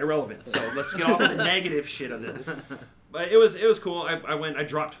 But anyway, irrelevant. So let's get off the negative shit of it. But it was cool. I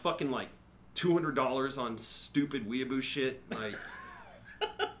dropped fucking like $200 on stupid weeaboo shit. Like,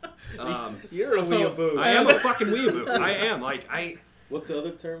 You're a weeaboo. I am a fucking weeaboo. I am What's the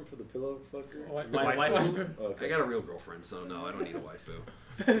other term for the pillow fucker? Waifu. Okay. I got a real girlfriend, so no, I don't need a waifu.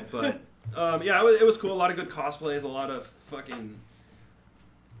 But yeah, it was cool. A lot of good cosplays. A lot of fucking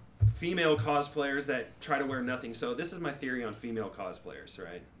female cosplayers that try to wear nothing. So this is my theory on female cosplayers,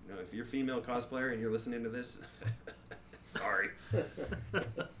 right? If you're a female cosplayer and you're listening to this, sorry,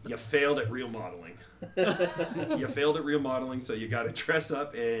 you failed at real modeling. You failed at real modeling, so you got to dress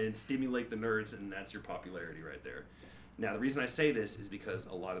up and stimulate the nerds, and that's your popularity right there. Now, the reason I say this is because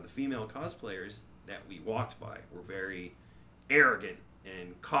a lot of the female cosplayers that we walked by were very arrogant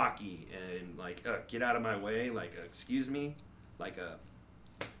and cocky and like, get out of my way, like, excuse me, like a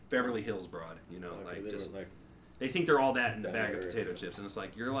Beverly Hills broad, they think they're all that in the bag of potato chips, and it's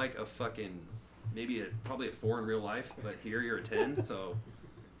like, you're like a fucking, probably a 4 in real life, but here you're a 10, so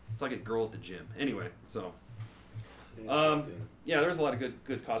it's like a girl at the gym. Anyway, so, yeah, there's a lot of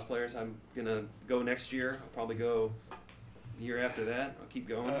good cosplayers. I'm gonna go next year. I'll probably go the year after that. I'll keep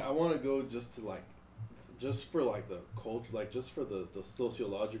going. I want to go just to like just for like the culture, like just for the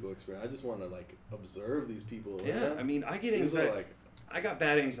sociological experience. I just want to like observe these people. Yeah, man. I mean, I get These are, anxiety. like, I got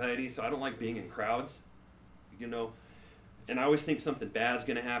bad anxiety, so I don't like being in crowds, you know. And I always think something bad's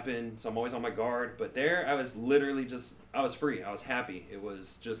gonna happen, so I'm always on my guard. But there, I was literally I was free. I was happy. It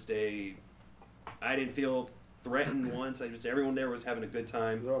was just I didn't feel threatened once. Everyone there was having a good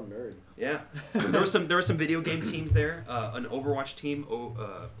time. these are all nerds. Yeah, there were some video game teams there. An Overwatch team,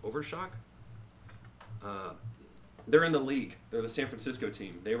 Overshock. They're in the league. They're the San Francisco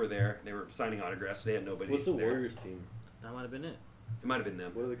team. They were there. They were signing autographs. They had nobody. What's the there. Warriors team? That might have been it. It might have been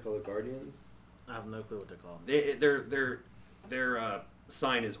them. What are they called? The Guardians? I have no clue what they're called. Their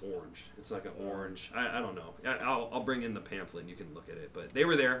sign is orange. It's like an orange. I don't know. I'll bring in the pamphlet and you can look at it. But they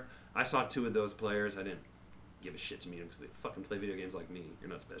were there. I saw two of those players. I didn't give a shit to meet them because they fucking play video games like me. You're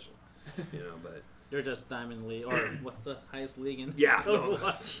not special, you know. But They're just Diamond League, or what's the highest league in? yeah, no.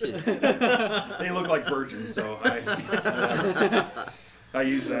 Overwatch? They look like virgins, so I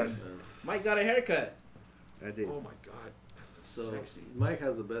use that. Mike got a haircut. I did. Oh my god, So sexy. Mike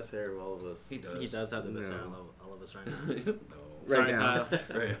has the best hair of all of us. He does. He does have the best No. hair. I love us right now. No. Right Sorry, now. Kyle.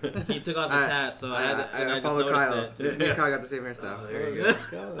 Right. He took off his hat, so I I just follow noticed Kyle. it. Me and Kyle got the same Oh, hairstyle. there you go.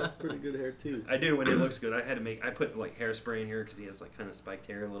 God, that's pretty good hair too. I do when it looks good. I put like hairspray in here because he has like kind of spiked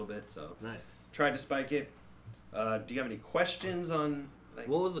hair a little bit. So Nice. tried to spike it. Do you have any questions on? Like,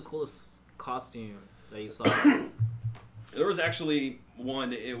 What was the coolest costume that you saw? there was actually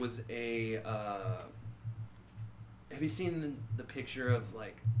one. It was a. Have you seen the picture of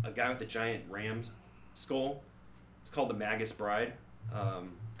like a guy with a giant ram skull? It's called the Magus Bride.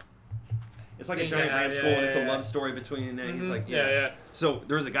 It's like a giant ram skull, and it's a love story between. He's like, Yeah. So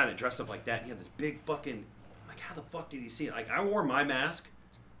there was a guy that dressed up like that. And he had this big fucking. Like, how the fuck did he see it? Like, I wore my mask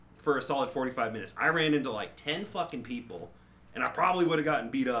for a solid 45 minutes. I ran into like 10 fucking people, and I probably would have gotten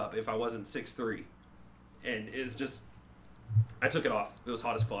beat up if I wasn't 6'3". And it was just. I took it off. It was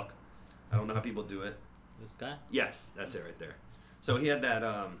hot as fuck. I don't know how people do it. This guy? Yes, that's it right there. So he had that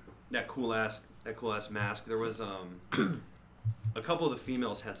that cool ass mask. There was a couple of the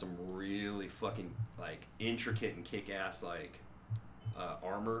females had some really fucking like intricate and kick ass like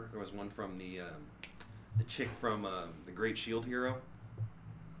armor. There was one from the chick from the Great Shield Hero.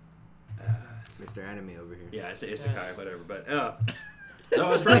 Mr. Anime over here. Yeah, it's Isekai, whatever. But so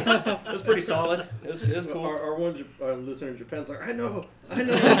it was pretty solid. It was cool. Our listener in Japan's like, I know.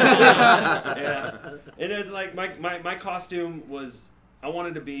 Yeah, and it's like my costume was. I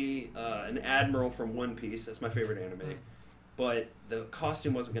wanted to be an admiral from One Piece. That's my favorite anime. But the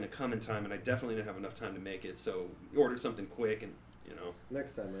costume wasn't going to come in time, and I definitely didn't have enough time to make it. So we ordered something quick, and you know.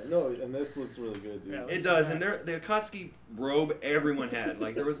 Next time, man. No, and this looks really good, dude. Yeah. It does, and the Akatsuki robe everyone had.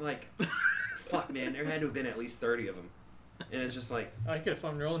 Like there was like, fuck man, there had to have been at least 30 of them, and it's just like. I could have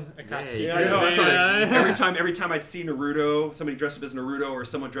formed your own Akatsuki. Yeah, I know. That's what Yeah. every time I'd see Naruto, somebody dressed up as Naruto, or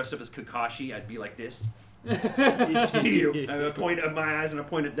someone dressed up as Kakashi, I'd be like this. See you. I point at my eyes and I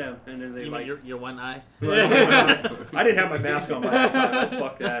point at them, and then they You like. mean your one eye? I didn't have my mask on by that time.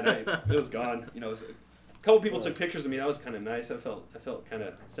 Fuck that. It was gone. You know, a couple people took pictures of me. That was kind of nice. I felt kind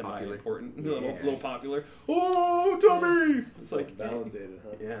of semi-important, a little popular. Oh, Tommy! It's like validated,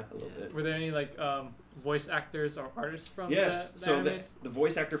 huh? Yeah, a little bit. Were there any like voice actors or artists from Yes. the So animes? the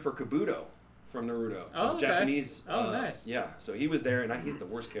voice actor for Kabuto from Naruto, Oh, okay. Japanese. Oh, nice. Yeah. So he was there, and he's the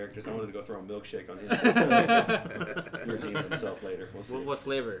worst character. So I wanted to go throw a milkshake on him. He redeems himself later. We'll see. What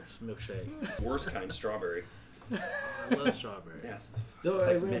flavor? Milkshake. Worst kind, strawberry. I love strawberry. Yes. No, It's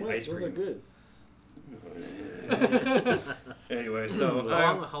like I mint mean, ice those are cream. good. Anyway, so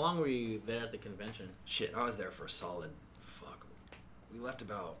How long were you there at the convention? shit, I was there for a solid. Fuck, we left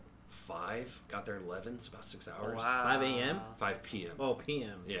about 5, got there at 11. It's about 6 hours. 5 a.m.? 5 p.m. Oh,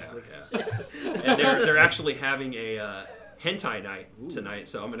 p.m. Yeah, Look yeah. at- And they're actually having a hentai night tonight,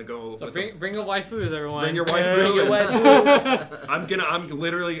 so I'm gonna go. So with bring your waifus, everyone. Bring your waifu. Bring your waifu.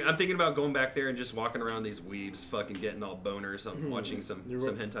 I'm thinking about going back there and just walking around these weebs, fucking getting all boners, watching some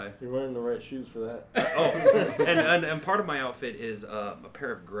hentai. You're wearing the right shoes for that. Oh, and part of my outfit is a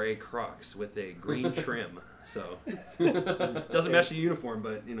pair of gray Crocs with a green trim. So doesn't match the uniform,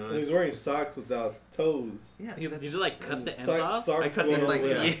 but you know. And he's wearing socks without toes. Yeah, Did you like cut the ends Sock- off? Socks I cut going It's all like the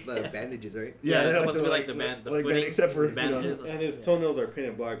way the down. bandages, right? Yeah, it's like supposed to be the- like the band, the like footing, except for, you know, bandages. And his toenails are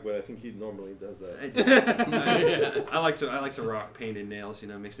painted black, but I think he normally does that. I like to rock painted nails. You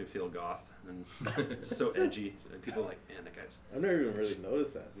know, it makes me feel goth and just so edgy. And people are like, man, that guy's. I've never even really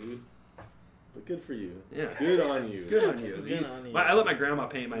noticed that, dude. But good for you. Yeah. Good on you. Good on you. Good on you. I let my grandma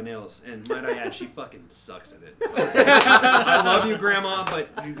paint my nails, and might I add, she fucking sucks at it. So, I love you, Grandma, but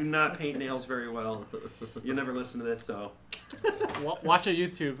you do not paint nails very well. You'll never listen to this, so watch a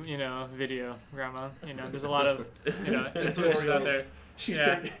YouTube, video, Grandma. There's a lot of, influencers out there. She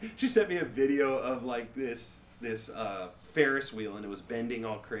sent me a video of like this Ferris wheel, and it was bending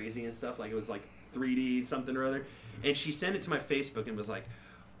all crazy and stuff. Like it was like 3D something or other. And she sent it to my Facebook and was like,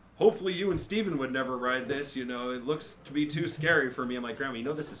 hopefully you and Steven would never ride this. It looks to be too scary for me. I'm like,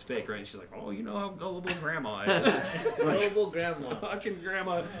 Grandma, this is fake, right? And she's like, oh, you know how gullible Grandma is. Gullible Grandma. Fucking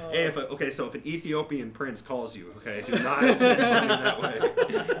Grandma. Oh. Hey, so if an Ethiopian prince calls you, okay, do not send money that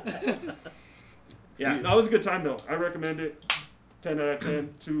way. Yeah, that was a good time though. I recommend it. 10 out of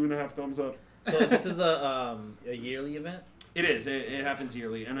 10, 2.5 thumbs up. So this is a yearly event? It is. It happens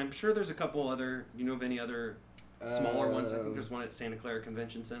yearly, and I'm sure there's a couple other. Of any other smaller ones? I think there's one at Santa Clara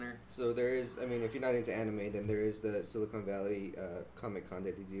Convention Center. So there is. I mean, if you're not into anime, then there is the Silicon Valley Comic Con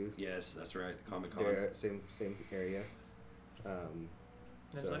that they do. Yes, that's right. Comic Con. They're same area.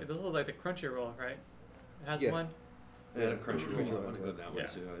 This is like the Crunchyroll, right? It has one. Yeah, Crunchyroll. I want to go to that one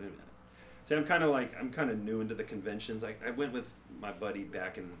too. See, I'm kind of new into the conventions. I went with my buddy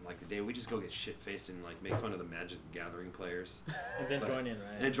back in like the day. We just go get shit faced and like make fun of the Magic the Gathering players. And then join in,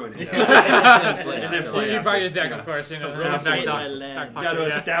 right? And then join in. And then play. You brought your deck, of course. Got to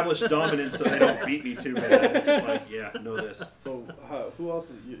establish dominance so they don't beat me too bad. It's like, know this. So who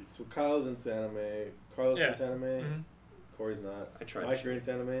else? So Kyle's into anime. Carlos into anime. Mm-hmm. Corey's not. I tried. Mike, you're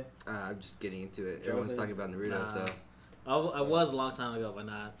into anime. I'm just getting into it. Everyone's talking about Naruto, so. I was a long time ago, but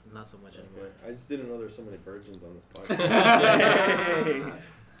not so much anymore. Okay. I just didn't know there were so many virgins on this podcast. Hey.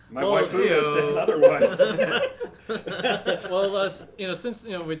 My wife says otherwise. Well, since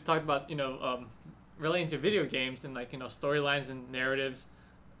we talked about relating to video games and storylines and narratives,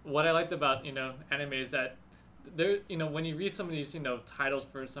 what I liked about anime is that there when you read some of these titles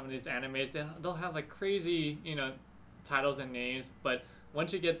for some of these animes, they'll have like crazy titles and names, but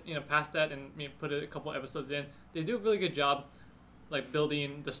once you get past that and put a couple episodes in, they do a really good job like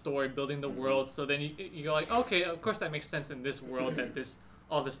building the story, building the world. So then you go like, okay, of course that makes sense in this world that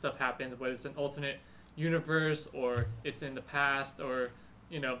all this stuff happens, whether it's an alternate universe or it's in the past or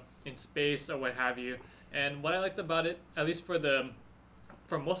in space or what have you. And what I liked about it, at least for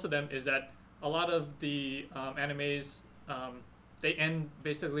most of them, is that a lot of the animes they end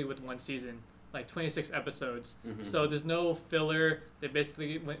basically with one season. Like 26 episodes. Mm-hmm. So there's no filler. They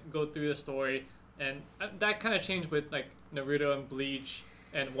basically go through the story. And that kind of changed with like Naruto and Bleach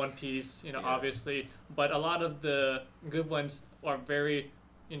and One Piece, obviously. But a lot of the good ones are very,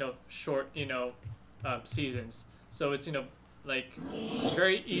 short, seasons. So it's, like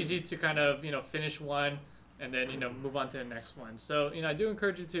very easy to kind of, finish one and then, move on to the next one. So, I do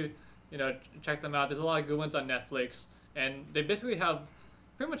encourage you to, check them out. There's a lot of good ones on Netflix. And they basically have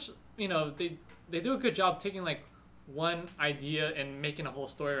pretty much, they do a good job taking like one idea and making a whole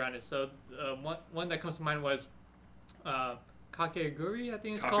story around it. So one that comes to mind was Kakegurui, I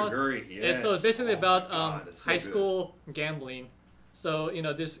think it's called. Kakegurui, yes. And so it's basically about so high school gambling. So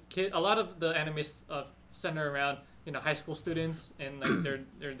there's a lot of the animes center around high school students and like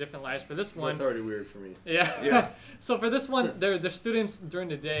their different lives. For this one, that's already weird for me. Yeah. So for this one, they're students during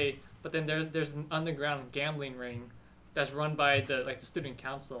the day, but then there's an underground gambling ring that's run by the student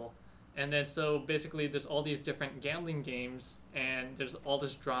council. And then so basically there's all these different gambling games and there's all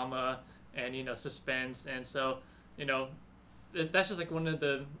this drama and suspense, and so that's just like one of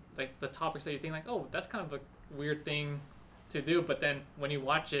the topics that you think like, oh, that's kind of a weird thing to do, but then when you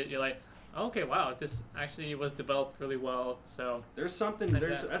watch it you're like, okay, wow, this actually was developed really well. So there's something like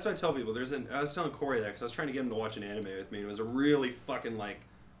that's what I tell people. I was telling Corey that because I was trying to get him to watch an anime with me, and it was a really fucking like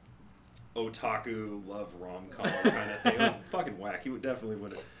otaku love rom-com kind of thing. It was fucking whack. He definitely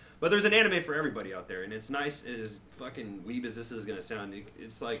wouldn't. But there's an anime for everybody out there, and it's nice. It is fucking weeb as this is gonna sound.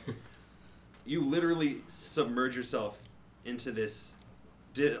 It's like you literally submerge yourself into this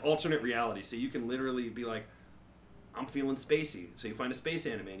alternate reality, so you can literally be like, I'm feeling spacey. So you find a space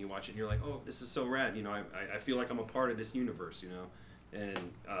anime and you watch it, and you're like, oh, this is so rad. I feel like I'm a part of this universe.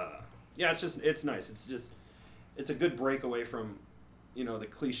 And it's nice. It's a good break away from the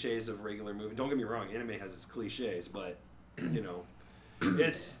cliches of regular movie. Don't get me wrong, anime has its cliches, but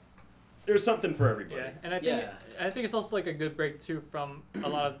there's something for everybody. Yeah, and I think it's also like a good break too from a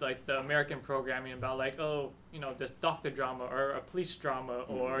lot of like the American programming about like, oh, this doctor drama or a police drama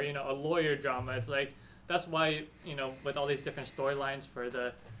or a lawyer drama. It's like that's why with all these different storylines for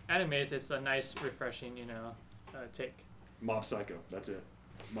the animes, it's a nice, refreshing take. Mob Psycho. That's it.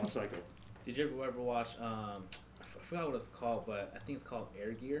 Mob Psycho. Did you ever watch? I forgot what it's called, but I think it's called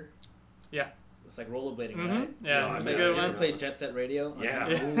Air Gear. Yeah. It's like rollerblading, Mhm. right? Yeah, It's it's a like, good you ever one. played Jet Set Radio? Yeah.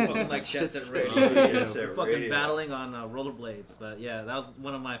 Ooh, fucking like Jet Set Radio. Jet Set We're fucking Radio. battling on rollerblades, but yeah, that was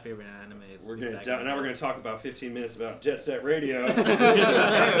one of my favorite animes. We're back gonna in now the we're day. gonna talk about 15 minutes about Jet Set Radio.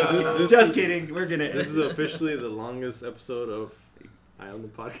 This Just is- kidding. We're gonna. This is officially the longest episode of I Am the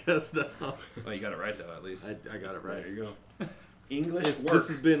Podcast now. Oh, you got it right though, at least. I got it right. There you go. English This work.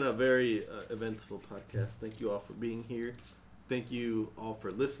 has been a very eventful podcast. Thank you all for being here. Thank you all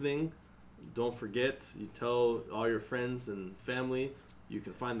for listening. Don't forget, you tell all your friends and family. You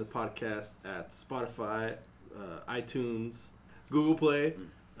can find the podcast at Spotify, iTunes, Google Play,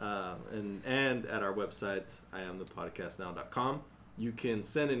 and at our website, iamthepodcastnow.com. You can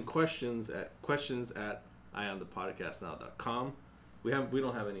send in questions at iamthepodcastnow.com. We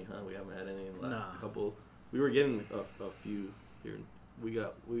don't have any, huh? We haven't had any in the last Nah. couple. We were getting a few here. We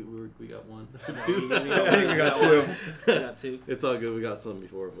got one, Yeah, two. we I think we got two. We got two. It's all good. We got some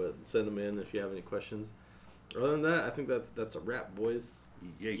before, but send them in if you have any questions. Other than that, I think that's a wrap, boys.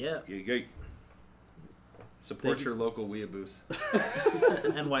 Yeah. Support Thank your local weeaboos.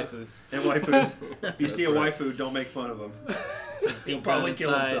 And waifus. And waifus. If you see a right. waifu, don't make fun of him. He'll Deep probably down kill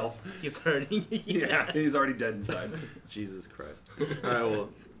inside, himself. He's hurting. Yeah, he's already dead inside. Jesus Christ. All right, well,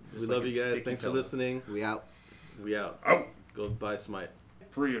 we love like you a guys. sticky Thanks for pillow. listening. We out. We out. Oh, Go buy Smite.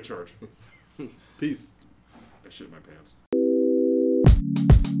 free of charge. Peace. I shit my pants.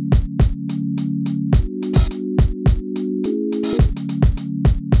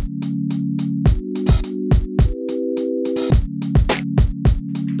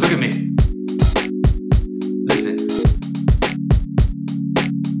 Look at me. Listen.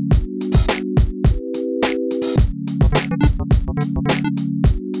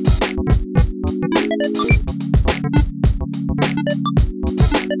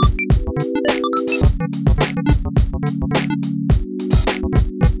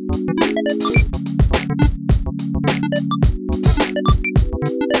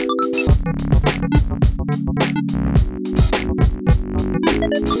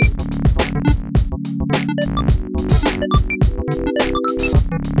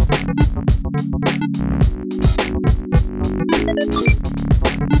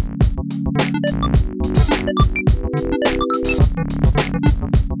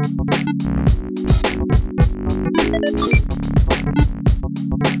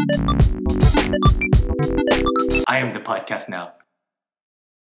 I am the podcast now.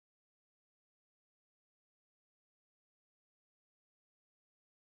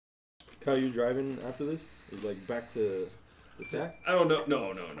 Kyle, you driving after this? Like back to the sack? I don't know.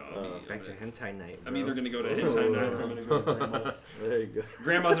 No. Back to hentai night. I'm bro. either gonna go to hentai night or I'm gonna go to grandma's. There you go.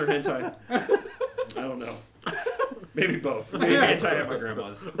 Grandma's or hentai. I don't know. Maybe both. Maybe hentai at my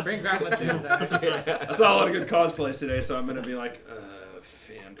grandma's. Bring grandma too. I saw a lot of good cosplays today, so I'm gonna be like,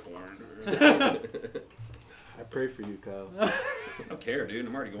 fan porn. I pray for you, Kyle. I don't care, dude.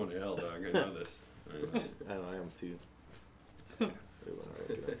 I'm already going to hell, dog. I know this. I know I am too.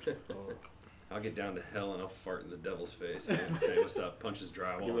 I'll get down to hell and I'll fart in the devil's face and say, "What's up?" Punch his Give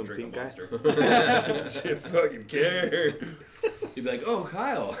drywall him and drink pink a eye. monster. Shit, fucking care. You'd be like, oh,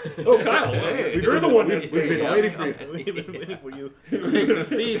 Kyle. Oh, Kyle, you're the one that's We've been waiting for you. We've been waiting for you. Take the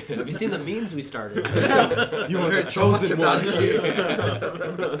seats. Have you seen the memes we started? You are the chosen one.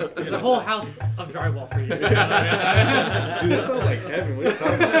 There's a whole house of drywall for you. Dude, that sounds like heaven. What are you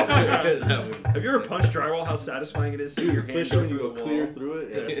talking about? Have you ever punched drywall? How satisfying it is seeing your hand Especially when you through go the clear wall? through it.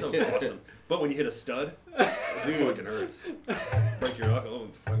 Yeah, it's so awesome. But when you hit a stud, dude, it fucking hurts. Break your knuckle. Oh,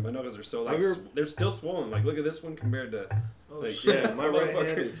 fuck, my knuckles are so like Have you ever- they're still swollen. Like look at this one compared to. Like, Yeah, my right hand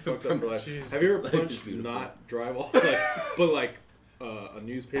motherfucker. is fucked up for life. Jeez. Have you ever Life is punched beautiful. not drywall, but a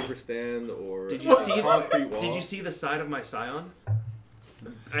newspaper stand or Did you see a concrete wall? Did you see the side of my Scion?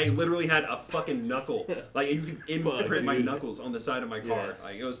 I literally had a fucking knuckle. Like you could imprint my dude. knuckles on the side of my car. Yeah.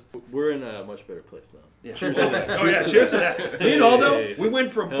 Like it was. We're in a much better place now. Yeah. Cheers to that. Oh yeah, cheers to that. Me and Aldo, Hey. we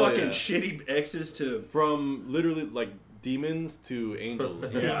went from Hell fucking yeah. shitty exes to. From literally like demons to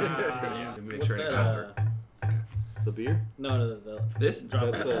angels. Yeah. Make What's sure to that, cover. The beer? No, the This.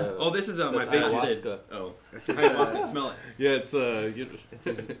 That's Oh, this is my that's vape ayahuasca. juice. Oh. This is, Ayahuasca. Smell it. Yeah, it's It's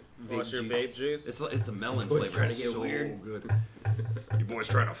his what's your vape juice? It's a melon Boys flavor. trying to It's get so weird. good. You boys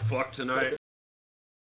trying to fuck tonight?